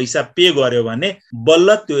ग्राहकले पैसा पे गर्यो भने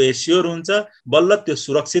बल्ल त्यो एस्योर हुन्छ बल्ल त्यो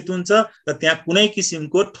सुरक्षित हुन्छ र त्यहाँ कुनै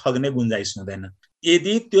किसिमको ठग्ने गुन्जाइस हुँदैन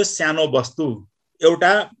यदि त्यो सानो वस्तु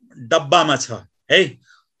एउटा डब्बामा छ है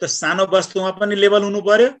त सानो वस्तुमा पनि लेभल हुनु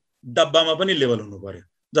पर्यो डब्बामा पनि लेभल हुनु पर्यो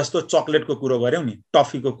जस्तो चकलेटको कुरो गर्यौं नि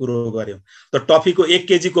टफीको कुरो गर्यौं त टफीको 1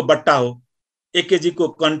 केजी को बट्टा हो 1 केजी को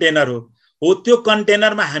कन्टेनर हो त्यो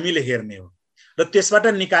कन्टेनरमा हामीले हेर्ने हो र त्यसबाट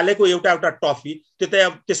निकालेको एउटा टफी त्यो त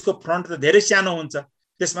त्यसको फ्रन्ट त धेरै सानो हुन्छ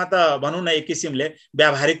त्यसमा त भनौं न एक किसिमले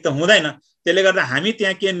व्यावहारिक त हुँदैन त्यसले गर्दा हामी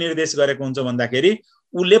त्यहाँ के निर्देश गरेको हुन्छ भन्दाखेरि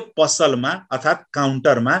उले पसलमा अर्थात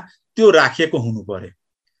काउन्टरमा त्यो राखेको हुनु पर्यो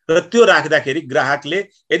र त्यो राख्दाखेरि ग्राहकले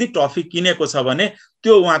यदि टफी किनेको छ भने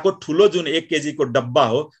त्यो उहाँको ठुलो जुन 1 केजी को डब्बा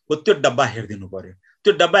हो त्यो डब्बा हेर्दिनु पर्यो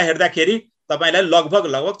त्यो डब्बा हेर्दाखेरि तपाईलाई लगभग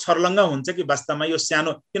छर्लङ्ग हुन्छ कि वास्तवमा यो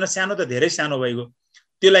सानो किन सानो त धेरै सानो भइगयो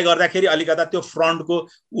त्यसलाई गर्दाखेरि अलिकता त्यो फ्रन्टको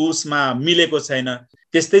उसमा मिलेको छैन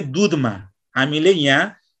त्यस्तै दूधमा हामीले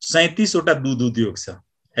यहाँ 37 वटा दूध उद्योग छ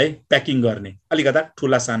है प्याकिङ गर्ने अलिकता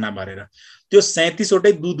ठुला साना भरेर त्यो 37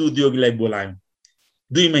 वटै दूध उद्योगलाई बोलायौं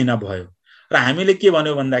 2 महिना भयो र हामीले के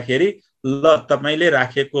भन्यो भन्दाखेरि ल तपाईले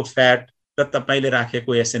राखेको फ्याट र तपाईले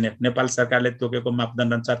राखेको एसएनएफ नेपाल सरकारले तोकेको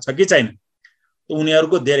मापदण्ड अनुसार छ कि छैन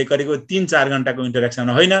उनीहरुको धेरै करिब 3-4 घण्टाको इन्टरेक्सन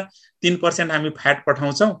होइन 3% हामी फ्याट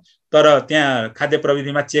पठाउँछौं तर त्यहाँ खाद्य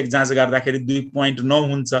प्रविधिमा चेक जाँच गर्दाखेरि 2.9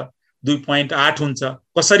 हुन्छ 2.8 हुन्छ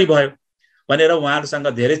कसरी भयो भनेर उहाँहरुसँग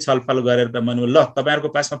धेरै छलफल गरेर त मैले ल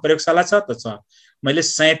तपाईहरुको पासमा प्रयोगशाला छ त छ मैले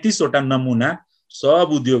 37 वटा नमुना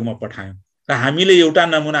सब उद्योगमा पठाएँ र हामीले एउटा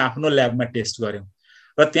नमुना आफ्नो ल्याबमा टेस्ट गर्यौं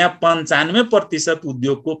र त्यहाँ 95%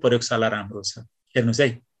 उद्योगको प्रयोगशाला राम्रो छ हेर्नुस् है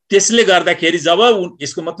त्यसले गर्दाखेरि जब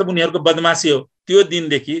यसको मतलब उनीहरुको बदमाशी हो त्यो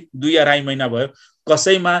दिनदेखि 2-2.5 महिना भयो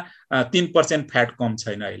कसैमा 3% फ्याट कम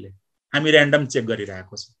छैन अहिले हामी र्यान्डम चेक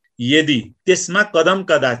गरिरहेको छौं यदि त्यसमा कदम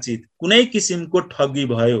कदाचित कुनै किसिमको ठगी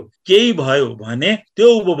भयो केही भयो भने त्यो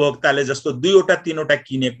उपभोक्ताले जस्तो 2 वटा 3 वटा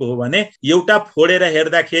किनेको हो भने एउटा फोडेर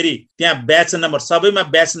हेर्दाखेरि त्यहाँ ब्याच नम्बर सबैमा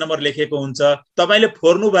ब्याच नम्बर लेखेको हुन्छ तपाईले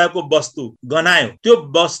फोर्नु भएको वस्तु गनायो त्यो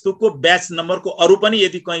वस्तुको ब्याच नम्बरको अरु पनि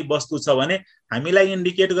यदि कहीं वस्तु छ भने हामीलाई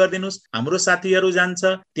इन्डिकेट गर्दिनुस् हाम्रो साथीहरु जान्छ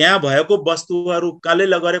त्यहाँ भएको वस्तुहरु कसले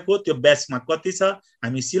लगेको त्यो ब्याचमा कति छ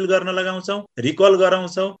हामी सिल गर्न लगाउँछौं रिकल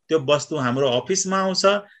गराउँछौं त्यो वस्तु हाम्रो अफिसमा आउँछ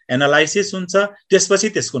एनालाइसिस हुन्छ त्यसपछि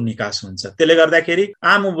त्यसको निकास हुन्छ त्यसले गर्दाखेरि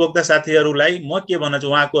आम उपभोक्ता साथीहरुलाई म के भन्न चाहन्छु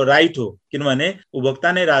उहाँको राइट हो किनभने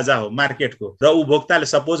उपभोक्ता नै राजा हो मार्केटको र उपभोक्ताले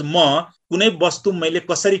सपोज म कुनै वस्तु मैले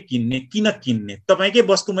कसरी किन्ने किन किन्ने तपाईकै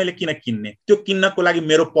वस्तु मैले किन किन्ने त्यो किन्नको लागि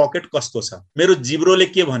मेरो पकेट कस्तो छ मेरो जिब्रोले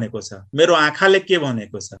के भनेको छ मेरो आँखाले के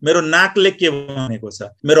भनेको छ मेरो नाकले के भनेको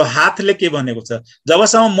छ मेरो हातले के भनेको छ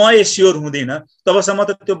जबसम्म म एस्योर हुँदिन तबसम्म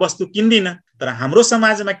त त्यो वस्तु किन्दिन तर हाम्रो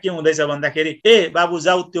समाजमा के हुँदैछ भन्दाखेरि ए बाबु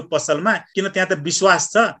जाऊ त्यो पसलमा किन त्यहाँ त विश्वास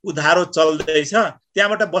छ उधारो चल्दैछ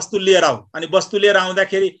त्यहाँबाट वस्तु लिएर आऊ अनि वस्तु लिएर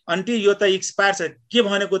आउँदाखेरि आन्टी यो त एक्सपायर छ के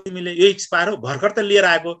भनेको तिमीले यो एक्सपायर हो भर्खर त लिएर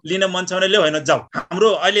आएको लिन मन छ भने ले होइन जाऊ हाम्रो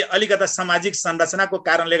अहिले अलिकता सामाजिक संरचनाको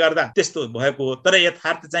कारणले गर्दा त्यस्तो भएको हो तर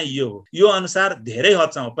यथार्थ चाहिँ यो हो यो अनुसार धेरै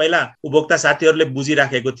हदसम्म पहिला उपभोक्ता साथीहरुले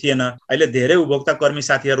बुझिराखेको थिएन अहिले धेरै उपभोक्ता कर्मी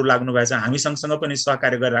साथीहरु लाग्नु भएछ हामी सँगसँगै पनि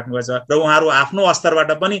सहकार्य गरिराख्नु भएछ र उहाँहरु आफ्नो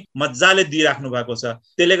स्तरबाट पनि मज्जाले दिइराख्नु भएको छ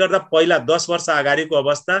त्यसले गर्दा पहिला 10 वर्ष अगाडिको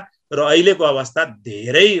अवस्था र अहिलेको अवस्था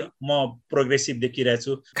धेरै म प्रोग्रेसिभ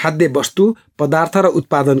देखिरहेछु खाद्य वस्तु पदार्थ र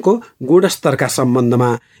उत्पादनको गुणस्तरका सम्बन्धमा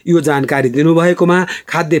यो जानकारी दिनुभएकोमा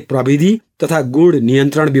खाद्य प्रविधि तथा गुण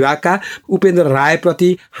नियन्त्रण विभागका उपेन्द्र रायप्रति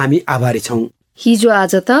हामी आभारी छौं हिजो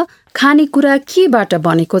आज त खानेकुरा केबाट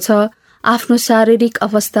बनेको छ आफ्नो शारीरिक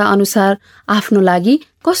अवस्था अनुसार आफ्नो लागि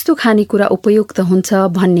कस्तो खानेकुरा उपयुक्त हुन्छ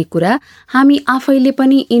भन्ने कुरा हामी आफैले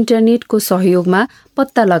पनि इन्टरनेटको सहयोगमा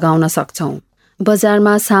पत्ता लगाउन सक्छौं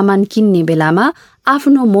बजारमा सामान किन्ने बेलामा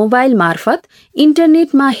आफ्नो मोबाइल मार्फत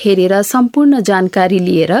इन्टरनेटमा हेरेर सम्पूर्ण जानकारी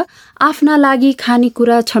लिएर आफ्ना लागि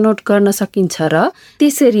खानेकुरा छनौट गर्न सकिन्छ र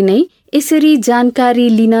त्यसरी नै यसरी जानकारी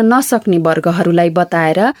लिन नसक्ने वर्गहरूलाई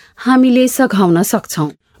बताएर हामीले सघाउन सक्छौं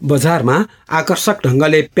बजारमा आकर्षक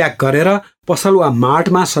ढङ्गले प्याक गरेर पसल वा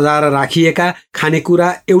मार्टमा सजाएर राखिएका खानेकुरा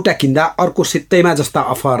एउटा किन्दा अर्को सित्तैमा जस्ता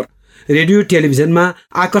अफर, रेडियो टेलिभिजनमा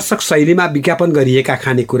आकर्षक शैलीमा विज्ञापन गरिएका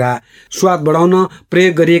खानेकुरा, स्वाद बढाउन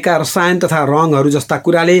प्रयोग गरिएका रसायन तथा रङहरू जस्ता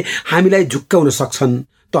कुराले हामीलाई झुक्काउन सक्छन्।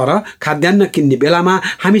 तर खाद्यान्न किन्ने बेलामा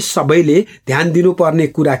हामी सबैले ध्यान दिनुपर्ने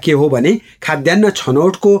कुरा के हो भने खाद्यान्न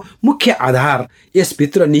छनौटको मुख्य आधार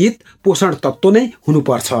यसभित्र निहित पोषण तत्त्व नै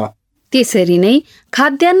हुनुपर्छ। त्यसरी नै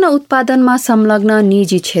खाद्यान्न उत्पादनमा संलग्न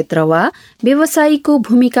निजी क्षेत्र वा व्यवसायीको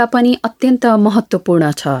भूमिका पनि अत्यन्त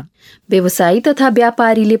महत्त्वपूर्ण छ। व्यवसायी तथा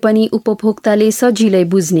व्यापारीले पनि उपभोक्ताले सजिलै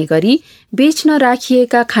बुझ्ने गरी बेच्न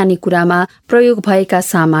राखिएका खानेकुरामा प्रयोग भएका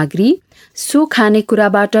सामग्री, सो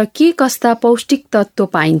खानेकुराबाट के कस्ता पौष्टिक तत्त्व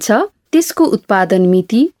पाइन्छ, त्यसको उत्पादन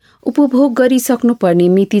मिति, उपभोग गरिसक्नुपर्ने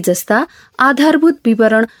मिति जस्ता आधारभूत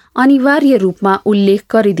विवरण अनिवार्य रूपमा उल्लेख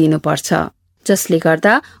गरिदिनुपर्छ, जसले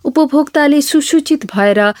गर्दा उपभोक्ताले सुसूचित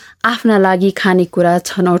भएर आफ्ना लागि खानेकुरा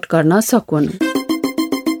छनौट गर्न सकुन्।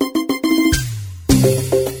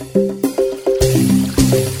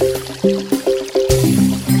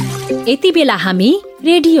 यति बेला हामी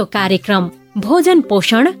रेडियो कार्यक्रम भोजन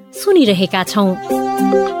पोषण सुनिरहेका छौं।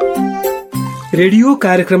 रेडियो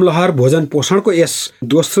कार्यक्रम लहर भोजन पोषणको यस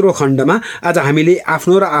दोस्रो खण्डमा आज हामीले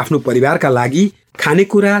आफ्नो र आफ्नो परिवारका लागि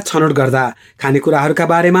खानेकुरा छनौट गर्दा खानेकुराहरूका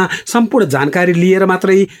बारेमा सम्पूर्ण जानकारी लिएर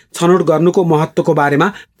मात्रै छनौट गर्नुको महत्त्वको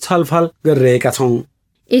बारेमा छलफल गरिरहेका छौं।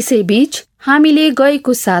 यसैबीच हामीले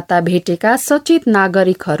गएको साता भेटेका सचेत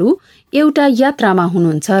नागरिकहरू एउटा यात्रामा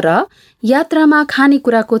हुनुहुन्छ र यात्रामा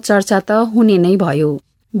खानेकुराको चर्चा त हुने नै भयो।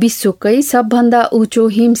 विश्वकै सबभन्दा उँचो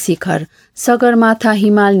हिम शिखर सगरमाथा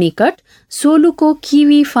हिमाल निकट सोलुको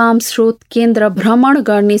किवी फार्म स्रोत केन्द्र भ्रमण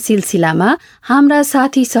गर्ने सिलसिलामा हाम्रा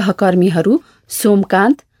साथी सहकर्मीहरू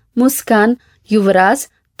सोमकान्त, मुस्कान, युवराज,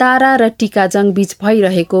 तारा र टिकाजङ बीच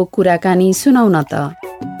भइरहेको कुराकानी सुनाउन त।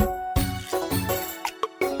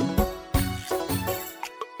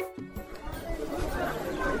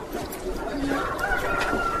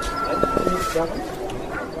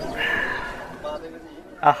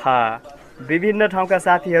 आहा, विभिन्न ठाउँका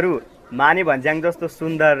साथीहरू माने भन्ज्याङ जस्तो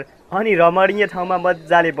सुन्दर अनि रमणीय ठाउँमा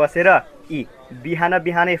मजाले बसेर यी बिहान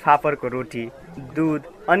बिहानै फापरको रोटी, दुध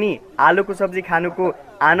अनि आलुको सब्जी खानुको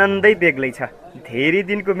आनन्दै बेग्लै छ। धेरै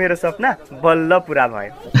दिनको मेरो सपना बल्ल पुरा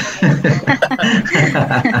भयो।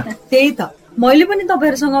 त्यही त, मैले पनि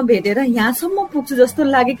तपाईँहरूसँग भेटेर यहाँसम्म पुग्छु जस्तो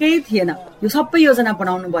लागेकै थिएन। यो सबै योजना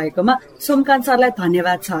बनाउनु भएकोमा सोमकान्त सरलाई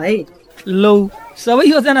धन्यवाद छ है। लौ, सबै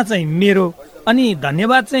योजना चाहिँ मेरो अनि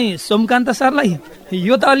धन्यवाद चाहिँ सोमकान्त सरलाई।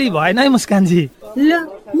 यो त अलि भएन है मुस्कानजी। ल,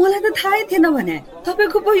 मलाई त थाहै थिएन भने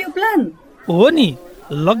तपाईँको पो यो प्लान हो नि।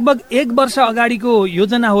 लगभग 1 वर्ष अगाडिको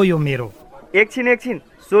योजना हो यो मेरो। एकछिन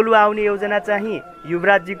सोलु आउने योजना चाहिँ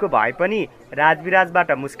युवराजजीको भए पनि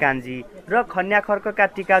राजविराजबाट मुस्कानजी र खन्या खर्कका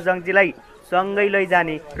टिकाजङजीलाई सँगै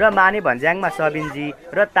लैजाने र माने भन्ज्याङमा सबिनजी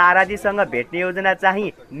र ताराजीसँग भेट्ने योजना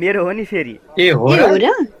चाहिँ मेरो हो नि फेरि। ए हो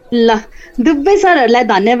र? ल, दुबै सरहरूलाई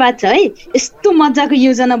धन्यवाद छ है यस्तो मजाको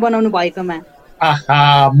योजना बनाउनु भएकोमा।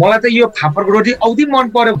 आहा, मलाई त यो फापरको रोटी औधी मन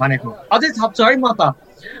पर्यो भनेको। अझै थप्छु है म त।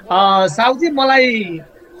 साउजी, मलाई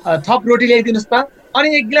थप रोटी ल्याइदिनुहोस् त, अनि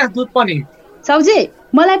 1 गिलास दुध पनि। साउजी,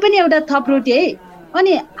 मलाई पनि एउटा थप रोटी है,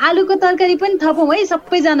 अनि आलुको तरकारी पनि थपौँ है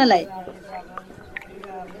सबैजनालाई।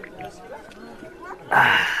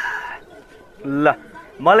 ल,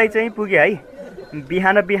 मलाई चाहिँ पुग्यो है।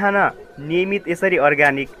 बिहान बिहान नियमित यसरी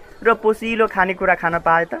अर्ग्यानिक र पोसिलो खानेकुरा खान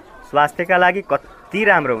पाए त स्वास्थ्यका लागि कति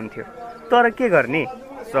राम्रो हुन्थ्यो। तर के गर्ने,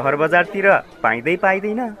 सहर बजारतिर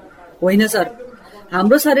पाइँदैन। होइन सर,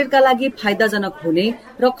 हाम्रो शरीरका लागि फाइदाजनक हुने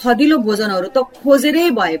र खदिलो भोजनहरू त खोजेरै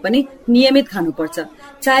भए पनि नियमित खानुपर्छ।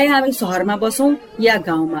 चाहे हामी सहरमा बसौँ या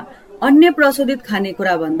गाउँमा। अन्य प्रशोधित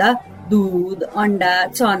खानेकुरा भन्दा दूध, अन्डा,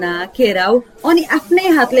 चना, केराउ अनि आफ्नै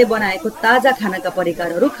हातले बनाएको ताजा खानाका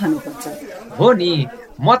परिकारहरू खानुपर्छ। हो नि,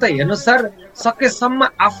 म त हेर्नु सर, सकेसम्म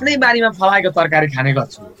आफ्नै बारीमा फलाएको तरकारी खाने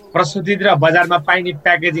गर्छु। प्रशोधित र बजारमा पाइने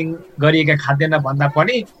प्याकेजिङ गरिएका खाद्यान्न भन्दा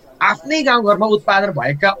पनि आफ्नै गाउँघरमा उत्पादन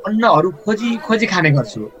भएका अन्नहरू खोजी खाने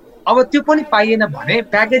गर्छु। अब त्यो पनि पाइएन भने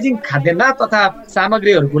प्याकेजिङ खाद्यान्न तथा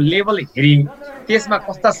सामग्रीहरूको लेबल हेरी त्यसमा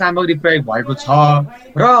कस्ता सामग्री प्रयोग भएको छ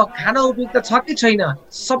र खान उपयुक्त छ कि छैन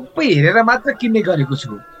सबै हेरेर मात्र किन्ने गरेको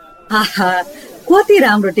छु। आहा, कति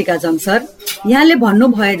राम्रो टिकाजङ सर। यहाँले भन्नु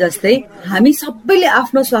भए जस्तै हामी सबैले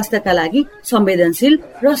आफ्नो स्वास्थ्यका लागि संवेदनशील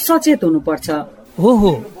र सचेत हुनुपर्छ।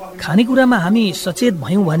 हो, खानेकुरामा हामी सचेत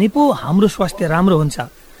भयौं भने पो हाम्रो स्वास्थ्य राम्रो हुन्छ।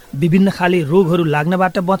 विभिन्न खाले रोगहरू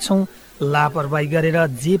लाग्नबाट बच्छौं। लापरवाही गरेर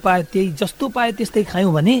जे पायो त्यही, जस्तो पायो त्यस्तै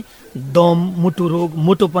खायौं भने दम, मुटु रोग,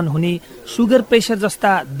 मोटोपन हुने, सुगर, प्रेसर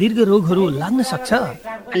जस्ता दीर्घ रोगहरू लाग्न सक्छ।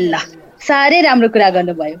 ल, साह्रै राम्रो कुरा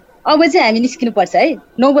गर्नुभयो। अब चाहिँ हामी निस्किनु पर्छ है,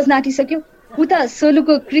 9 बज्न आँटिसक्यो। उता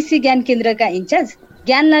सोलुको कृषि ज्ञान केन्द्रका इन्चार्ज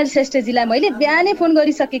ज्ञानलाल श्रेष्ठजीलाई मैले बिहानै फोन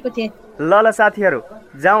गरिसकेको थिएँ। ल साथीहरू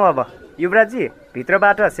जाउँ अब। युवराजजी,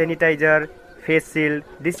 भित्रबाट सेनिटाइजर, फेस सिल्ड,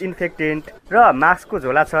 डिसइन्फेक्टेन्ट र मास्कको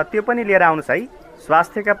झोला छ, त्यो पनि लिएर आउनुहोस् है।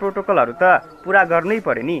 स्वास्थ्यका प्रोटोकलहरू त पुरा गर्नै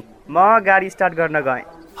पर्यो नि। म गाडी स्टार्ट गर्न गएँ।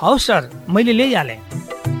 हवस् सर, मैले ल्याइहालेँ।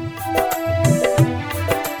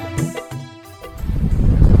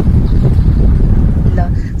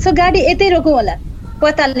 सो गाडी यतै रोकौँ होला।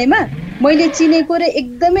 पताल्नेमा मैले चिनेको र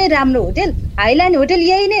एकदमै राम्रो होटेल हाइल्यान्ड होटेल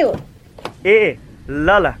यही नै हो। ए ल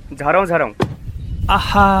झरौँ झरौँ।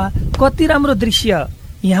 आहा, कति राम्रो दृश्य!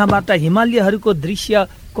 यहाँबाट हिमालयहरूको दृश्य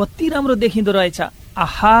कति राम्रो देखिँदो रहेछ।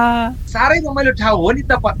 आहा, साह्रै रमाइलो ठाउँ हो नि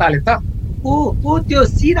त पत्ताले त। ओ त्यो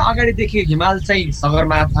सिधा अगाडि देखियो हिमाल चाहिँ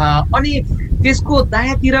सगरमाथा, अनि त्यसको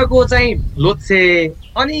दायाँतिरको चाहिँ लोत्से,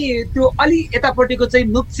 अनि त्यो अलि यतापट्टिको चाहिँ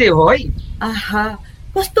नुप्से हो है। आहा,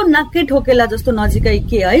 कस्तो नाकै ठोकेला जस्तो नजिकै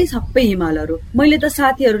के है सबै हिमालहरू। मैले त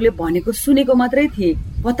साथीहरूले भनेको सुनेको मात्रै थिएँ।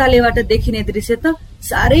 पतालेबाट देखिने दृश्य त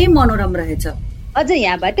साह्रै मनोरम रहेछ। अझ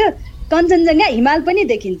यहाँबाट कञ्चनजङ्घा हिमाल पनि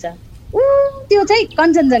देखिन्छ। त्यो चाहिँ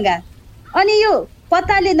कञ्चनजङ्घा। अनि यो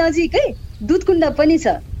पताले नजिकै दुधकुण्ड पनि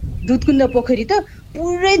छ। दुधकुण्ड पोखरी त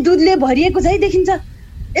पुरै दुधले भरिएको चाहिँ देखिन्छ।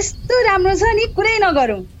 यस्तो राम्रो छ नि, कुरै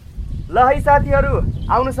नगरौँ। ल है साथीहरू,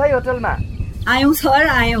 आउनुहोस् है होटलमा। आयौँ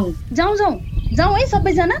सर, आयौँ। जाउँ है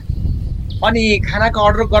सबैजना। अनि खानाको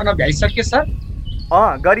अर्डर गर्न भ्याइसक्यो सर?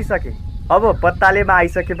 गरिसके। अब पत्तालेमा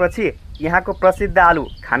आइसकेपछि यहाँको प्रसिद्ध आलु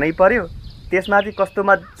खानै पर्यो। त्यसमाथि कस्तो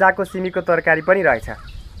मजाको सिमीको तरकारी पनि रहेछ।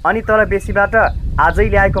 अनि तल बेसीबाट आजै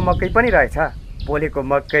ल्याएको मकै पनि रहेछ। पोलेको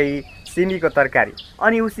मकै, सिमीको तरकारी,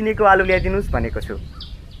 अनि उसिनेको आलु ल्याइदिनुहोस् भनेको छु।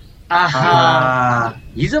 आहा,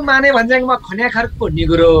 हिजो माने भन्ज्याङमा खन्या खर्कको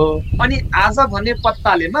निगुरो, अनि आज भने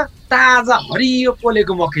पत्तालेमा ताजा हरियो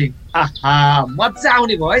पोलेको मकै। आहा, मजा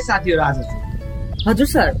आउने भयो है साथीहरू आज। हजुर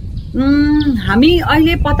सर, हामी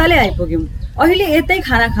अहिले पताले आइपुग्यौँ। अहिले यतै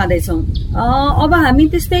खाना खाँदैछौँ। अब हामी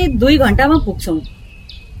त्यस्तै 2 घन्टामा पुग्छौँ।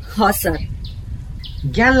 हस् सर।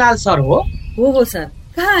 ज्ञानलाल सर हो? हो सर।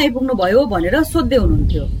 कहाँ आइपुग्नु भयो भनेर सोध्दै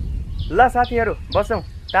हुनुहुन्थ्यो। ल साथीहरू बसौँ,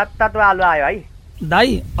 तातो आलु आयो है।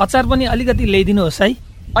 दाई, अचार पनि अलिकति ल्याइदिनुहोस् है।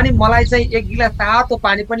 अनि मलाई चाहिँ 1 गिलास तातो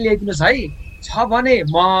पानी पनि ल्याइदिनुहोस् है। छ भने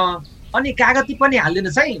अनि कागती पनि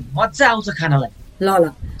हालिदिनुहोस् है, मजा आउँछ खानालाई।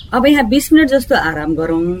 ल अब यहाँ 20 मिनट जस्तो आराम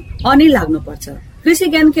गरौँ, अनि लाग्नुपर्छ। कृषि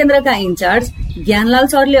ज्ञान केन्द्रका इन्चार्ज ज्ञानलाल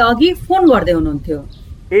सरले अघि फोन गर्दै हुनुहुन्थ्यो।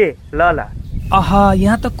 ए ल आहा,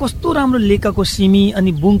 यहाँ त कस्तो राम्रो लेकाको सिमी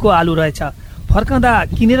अनि बुङको आलु रहेछ। फर्कँदा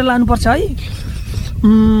किनेर लानुपर्छ है।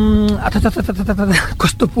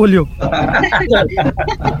 कस्तो पोल्यो।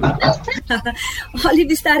 अलि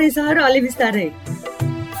बिस्तारै सर, अलि बिस्तारै।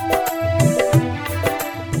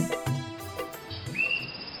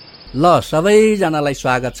 ल सबैजनालाई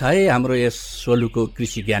स्वागत छ है हाम्रो यस सोलुको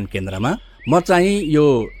कृषि ज्ञान केन्द्रमा। म चाहिँ यो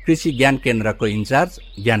कृषि ज्ञान केन्द्रको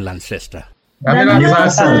इन्चार्ज ज्ञानलाल श्रेष्ठ। धन्यवाद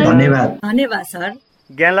सर।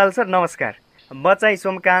 ज्ञानलाल सर नमस्कार। म चाहिँ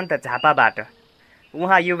सोमकान्त झापाबाट,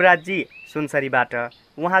 उहाँ युवराजजी सुनसरीबाट,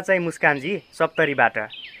 उहाँ चाहिँ मुस्कानजी सप्तरीबाट,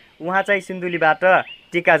 उहाँ चाहिँ सिन्धुलीबाट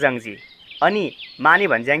टिकाजङजी, अनि माने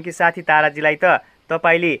भन्ज्याङकी साथी ताराजीलाई त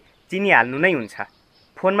तपाईँले चिनिहाल्नु नै हुन्छ।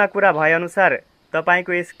 फोनमा कुरा भएअनुसार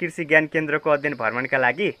तपाईँको यस कृषि ज्ञान केन्द्रको अध्ययन भ्रमणका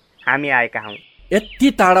लागि हामी आएका हौँ। यति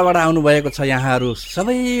टाढाबाट आउनुभएको छ, यहाँहरू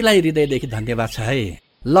सबैलाई हृदयदेखि धन्यवाद छ है।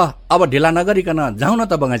 ल अब ढिला नगरिकन जाउँ न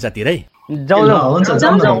त बगैँचातिरै।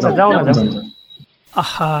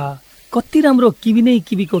 आहा, कति राम्रो किवी नै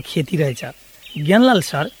किवीको खेती रहेछ। ज्ञानलाल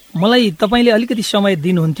सर, मलाई तपाईँले अलिकति समय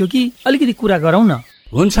दिनुहुन्थ्यो कि अलिकति कुरा गरौँ न?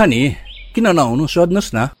 हुन्छ नि, किन नहुनु,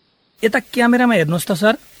 सोध्नुहोस् न। यता क्यामेरामा हेर्नुहोस् त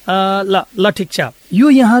सर। ल ठिक छ। यो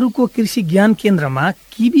यहाँहरूको कृषि ज्ञान केन्द्रमा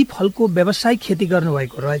किवी फलको व्यावसायिक खेती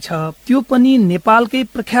गर्नुभएको रहेछ, त्यो पनि नेपालकै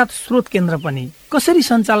प्रख्यात स्रोत केन्द्र पनि। कसरी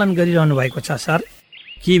सञ्चालन गरिरहनु भएको छ सर?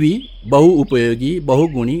 किवी बहुउपयोगी,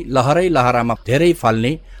 बहुगुणी, लहरै लहरामा धेरै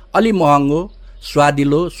फल्ने, अलि महँगो,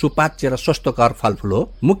 स्वादिलो, सुपाच्य र स्वस्थकर फलफुल हो।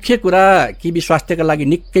 मुख्य कुरा किवी स्वास्थ्यका लागि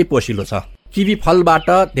निकै पोषिलो छ। किवी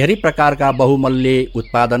फलबाट धेरै प्रकारका बहुमूल्य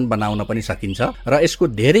उत्पादन बनाउन पनि सकिन्छ र यसको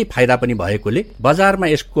धेरै फाइदा पनि भएकोले बजारमा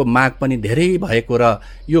यसको माग पनि धेरै भएको र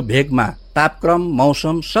यो भेगमा तापक्रम,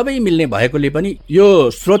 मौसम सबै मिल्ने भएकोले पनि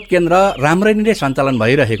यो स्रोत केन्द्र राम्ररी नै सञ्चालन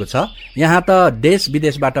भइरहेको छ। यहाँ त देश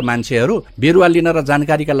विदेशबाट मान्छेहरू बिरुवा लिन र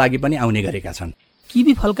जानकारीका लागि पनि आउने गरेका छन्।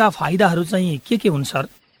 किवी फलका फाइदाहरू चाहिँ के हुन् सर?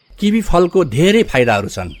 किवी फलको धेरै फाइदाहरू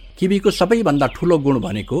छन्। किवीको सबैभन्दा ठुलो गुण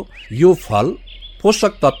भनेको यो फल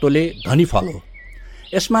पोषक तत्त्वले धनी फल हो।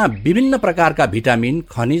 यसमा विभिन्न प्रकारका भिटामिन,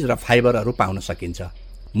 खनिज र फाइबरहरू पाउन सकिन्छ।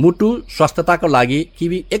 मुटु स्वस्थताको लागि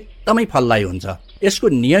किवी एकदमै फलदायी हुन्छ। यसको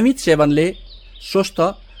नियमित सेवनले स्वस्थ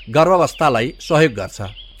गर्भावस्थालाई सहयोग गर्छ।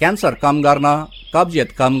 क्यान्सर कम गर्न,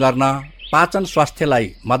 कब्जियत कम गर्न, पाचन स्वास्थ्यलाई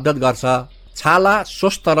मद्दत गर्छ, छाला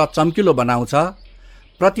स्वस्थ र चम्किलो बनाउँछ,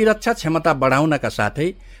 प्रतिरक्षा क्षमता बढाउनका साथै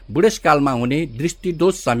बुढेसकालमा हुने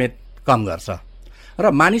दृष्टिदोष समेत कम गर्छ र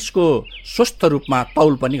मानिसको स्वस्थ रूपमा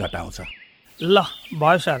तौल पनि घटाउँछ। ल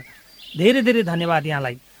भयो सर, धेरै धेरै धन्यवाद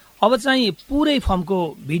यहाँलाई। अब चाहिँ पुरै फर्मको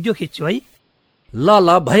भिडियो खिच्छु है।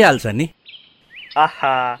 ल भइहाल्छ नि।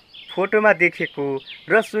 आहा, फोटोमा देखेको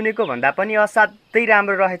र सुनेको भन्दा पनि असाध्यै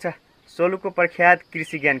राम्रो रहेछ सोलुको प्रख्यात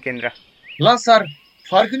कृषि ज्ञान केन्द्र। ल सर,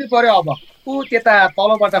 फर्किनु पर्यो अब। ऊ त्यता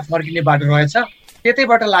तलबाट फर्किने बाटो रहेछ,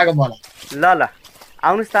 त्यतैबाट लागौँ होला। ल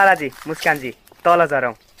आउनुहोस् ताराजी, मुस्कानजी, तल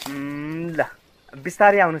झरौँ। ल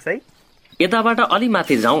बिस्तारै आउनुहोस् है। यताबाट अलि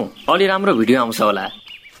माथि जाउँ, अलि राम्रो भिडियो आउँछ होला।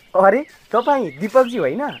 अरे तपाईँ दिपकजी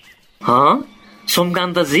होइन?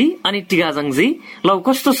 सोमकान्तजी अनि टिकाजङजी, ल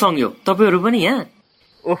कस्तो सँग्यो तपाईँहरू पनि यहाँ?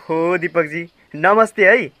 ओहो दिपकजी, नमस्ते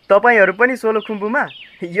है। तपाईँहरू पनि सोलुखुम्बुमा?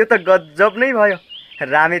 यो त गजब नै भयो।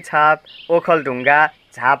 रामेछाप, ओखलढुङ्गा,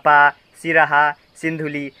 झापा, सिराहा,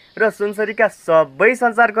 सिन्धुली र सुनसरीका सबै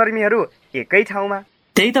सञ्चारकर्मीहरू एकै ठाउँमा।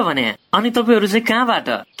 त्यही त भने। अनि तपाईँहरू चाहिँ कहाँबाट?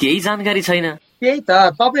 केही जानकारी छैन। त्यही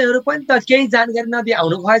त, तपाईँहरू पनि त केही जानकारी नदिई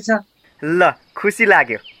आउनु भएछ। ल खुसी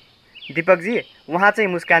लाग्यो। दिपकजी, उहाँ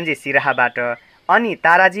चाहिँ मुस्कानजी सिराहाबाट अनि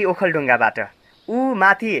ताराजी ओखलढुङ्गाबाट। ऊ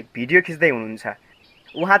माथि भिडियो खिच्दै हुनुहुन्छ।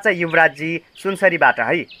 उहाँ चाहिँ युवराजजी सुनसरीबाट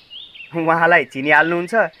है। उहाँलाई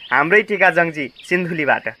चिनिहाल्नुहुन्छ, हाम्रै टिकाजङजी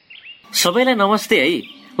सिन्धुलीबाट। सबैलाई नमस्ते है।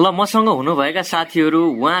 ल मसँग हुनुभएका साथीहरू,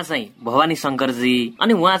 उहाँ चाहिँ भवानी शङ्करजी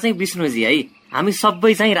अनि उहाँ चाहिँ विष्णुजी है। हामी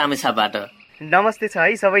सबै चाहिँ रामेछापबाट। नमस्ते छ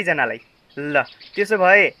है सबैजनालाई। ल त्यसो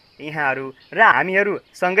भए यहाँहरू र हामीहरू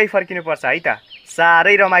सँगै फर्किनुपर्छ है त।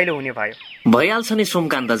 साह्रै रमाइलो हुने भयो। भइहाल्छ नि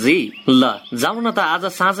सोमकान्तजी। ल जाउँ न त, आज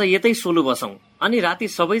साँझ यतै सोलु बसौँ अनि राति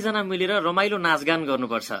सबैजना मिलेर रमाइलो नाचगान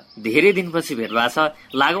गर्नुपर्छ। धेरै दिनपछि भेट भएको छ,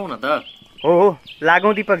 लागौँ न त। हो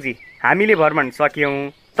लागौँ दिपकजी। हामीले भ्रमण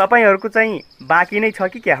सक्यौँ, तपाईँहरूको चाहिँ बाँकी नै छ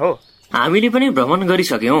कि क्या हो? हामीले पनि भ्रमण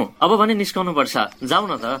गरिसक्यौँ, अब भने निस्कनु पर्छ। जाउँ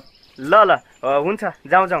न त। ल हुन्छ,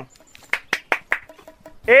 जाउँ।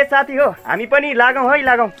 ए साथी हो, हामी पनि लागौँ है,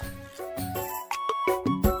 लागौँ।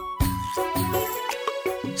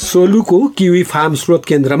 सोलुको किवी फार्म स्रोत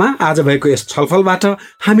केन्द्रमा आज भएको यस छलफलबाट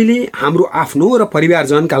हामीले हाम्रो आफ्नो र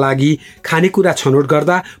परिवारजनका लागि खानेकुरा छनौट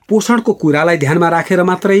गर्दा पोषणको कुरालाई ध्यानमा राखेर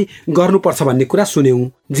मात्रै गर्नुपर्छ भन्ने कुरा सुन्यौं।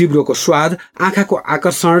 जिब्रोको स्वाद, आँखाको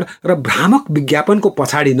आकर्षण र भ्रामक विज्ञापनको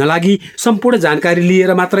पछाडि नलागी सम्पूर्ण जानकारी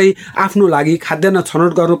लिएर मात्रै आफ्नो लागि खाद्यान्न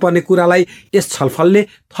छनौट गर्नुपर्ने कुरालाई यस छलफलले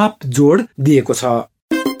थप जोड दिएको छ।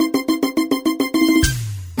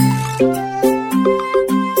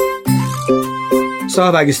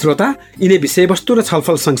 सहभागी श्रोता, यिनै विषयवस्तु र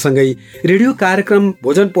छलफल सँगसँगै रेडियो कार्यक्रम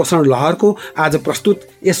भोजन पोषण लहरको आज प्रस्तुत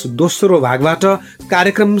यस दोस्रो भागबाट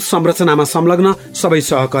कार्यक्रम संरचनामा संलग्न सबै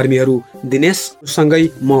सहकर्मीहरू दिनेश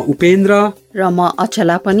सँगै म उपेन्द्र र म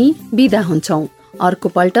अचला पनि बिदा हुन्छौं। अर्को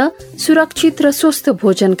पल्ट सुरक्षित र स्वस्थ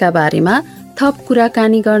भोजनका बारेमा थप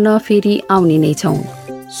कुराकानी गर्न फेरि आउने नै छौं।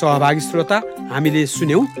 सहभागी श्रोता, हामीले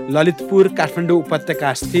सुन्यौं ललितपुर काठमाडौँ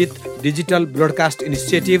उपत्यका स्थित digital broadcast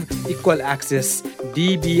initiative equal access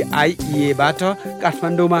DBIEA-बाट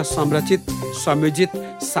काठमाडौँमा संरचित संयोजित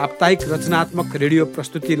साप्ताहिक रचनात्मक रेडियो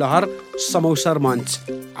प्रस्तुति लहर समौसर मञ्च।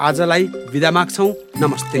 आजलाई बिदा माग्छौं।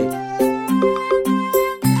 नमस्ते।